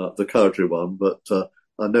 the Cowdrey one, but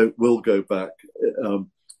I know we'll go back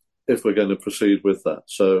if we're going to proceed with that.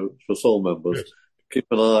 So for Soul members, keep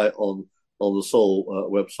an eye on the Soul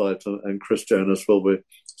website, and Chris Jonas will be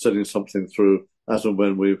sending something through as and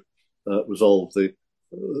when we've resolved the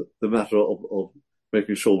matter of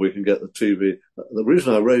making sure we can get the TV. The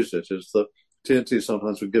reason I raised it is that TNT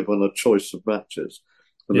sometimes would give one a choice of matches.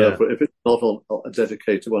 And therefore, if it's not on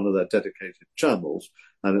one of their dedicated channels,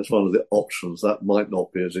 and it's one of the options, that might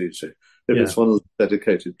not be as easy. If it's one of the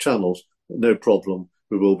dedicated channels, no problem,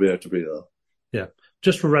 we will be able to be there. Yeah.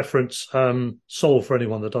 Just for reference, Soul, for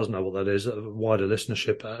anyone that doesn't know what that is, a wider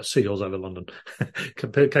listenership, Seagulls Over London,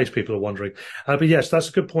 in case people are wondering. But yes, that's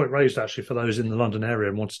a good point raised, actually, for those in the London area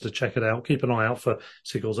and wanted to check it out. Keep an eye out for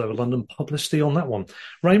Seagulls Over London publicity on that one.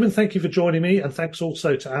 Raymond, thank you for joining me, and thanks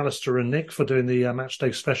also to Alistair and Nick for doing the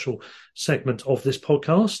Matchday special segment of this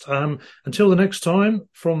podcast. Until the next time,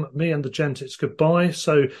 from me and the gent, it's goodbye.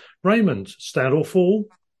 So, Raymond, stand or fall?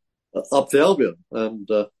 Up the Albion, and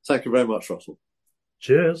thank you very much, Russell.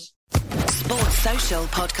 Cheers. Sports Social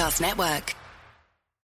Podcast Network.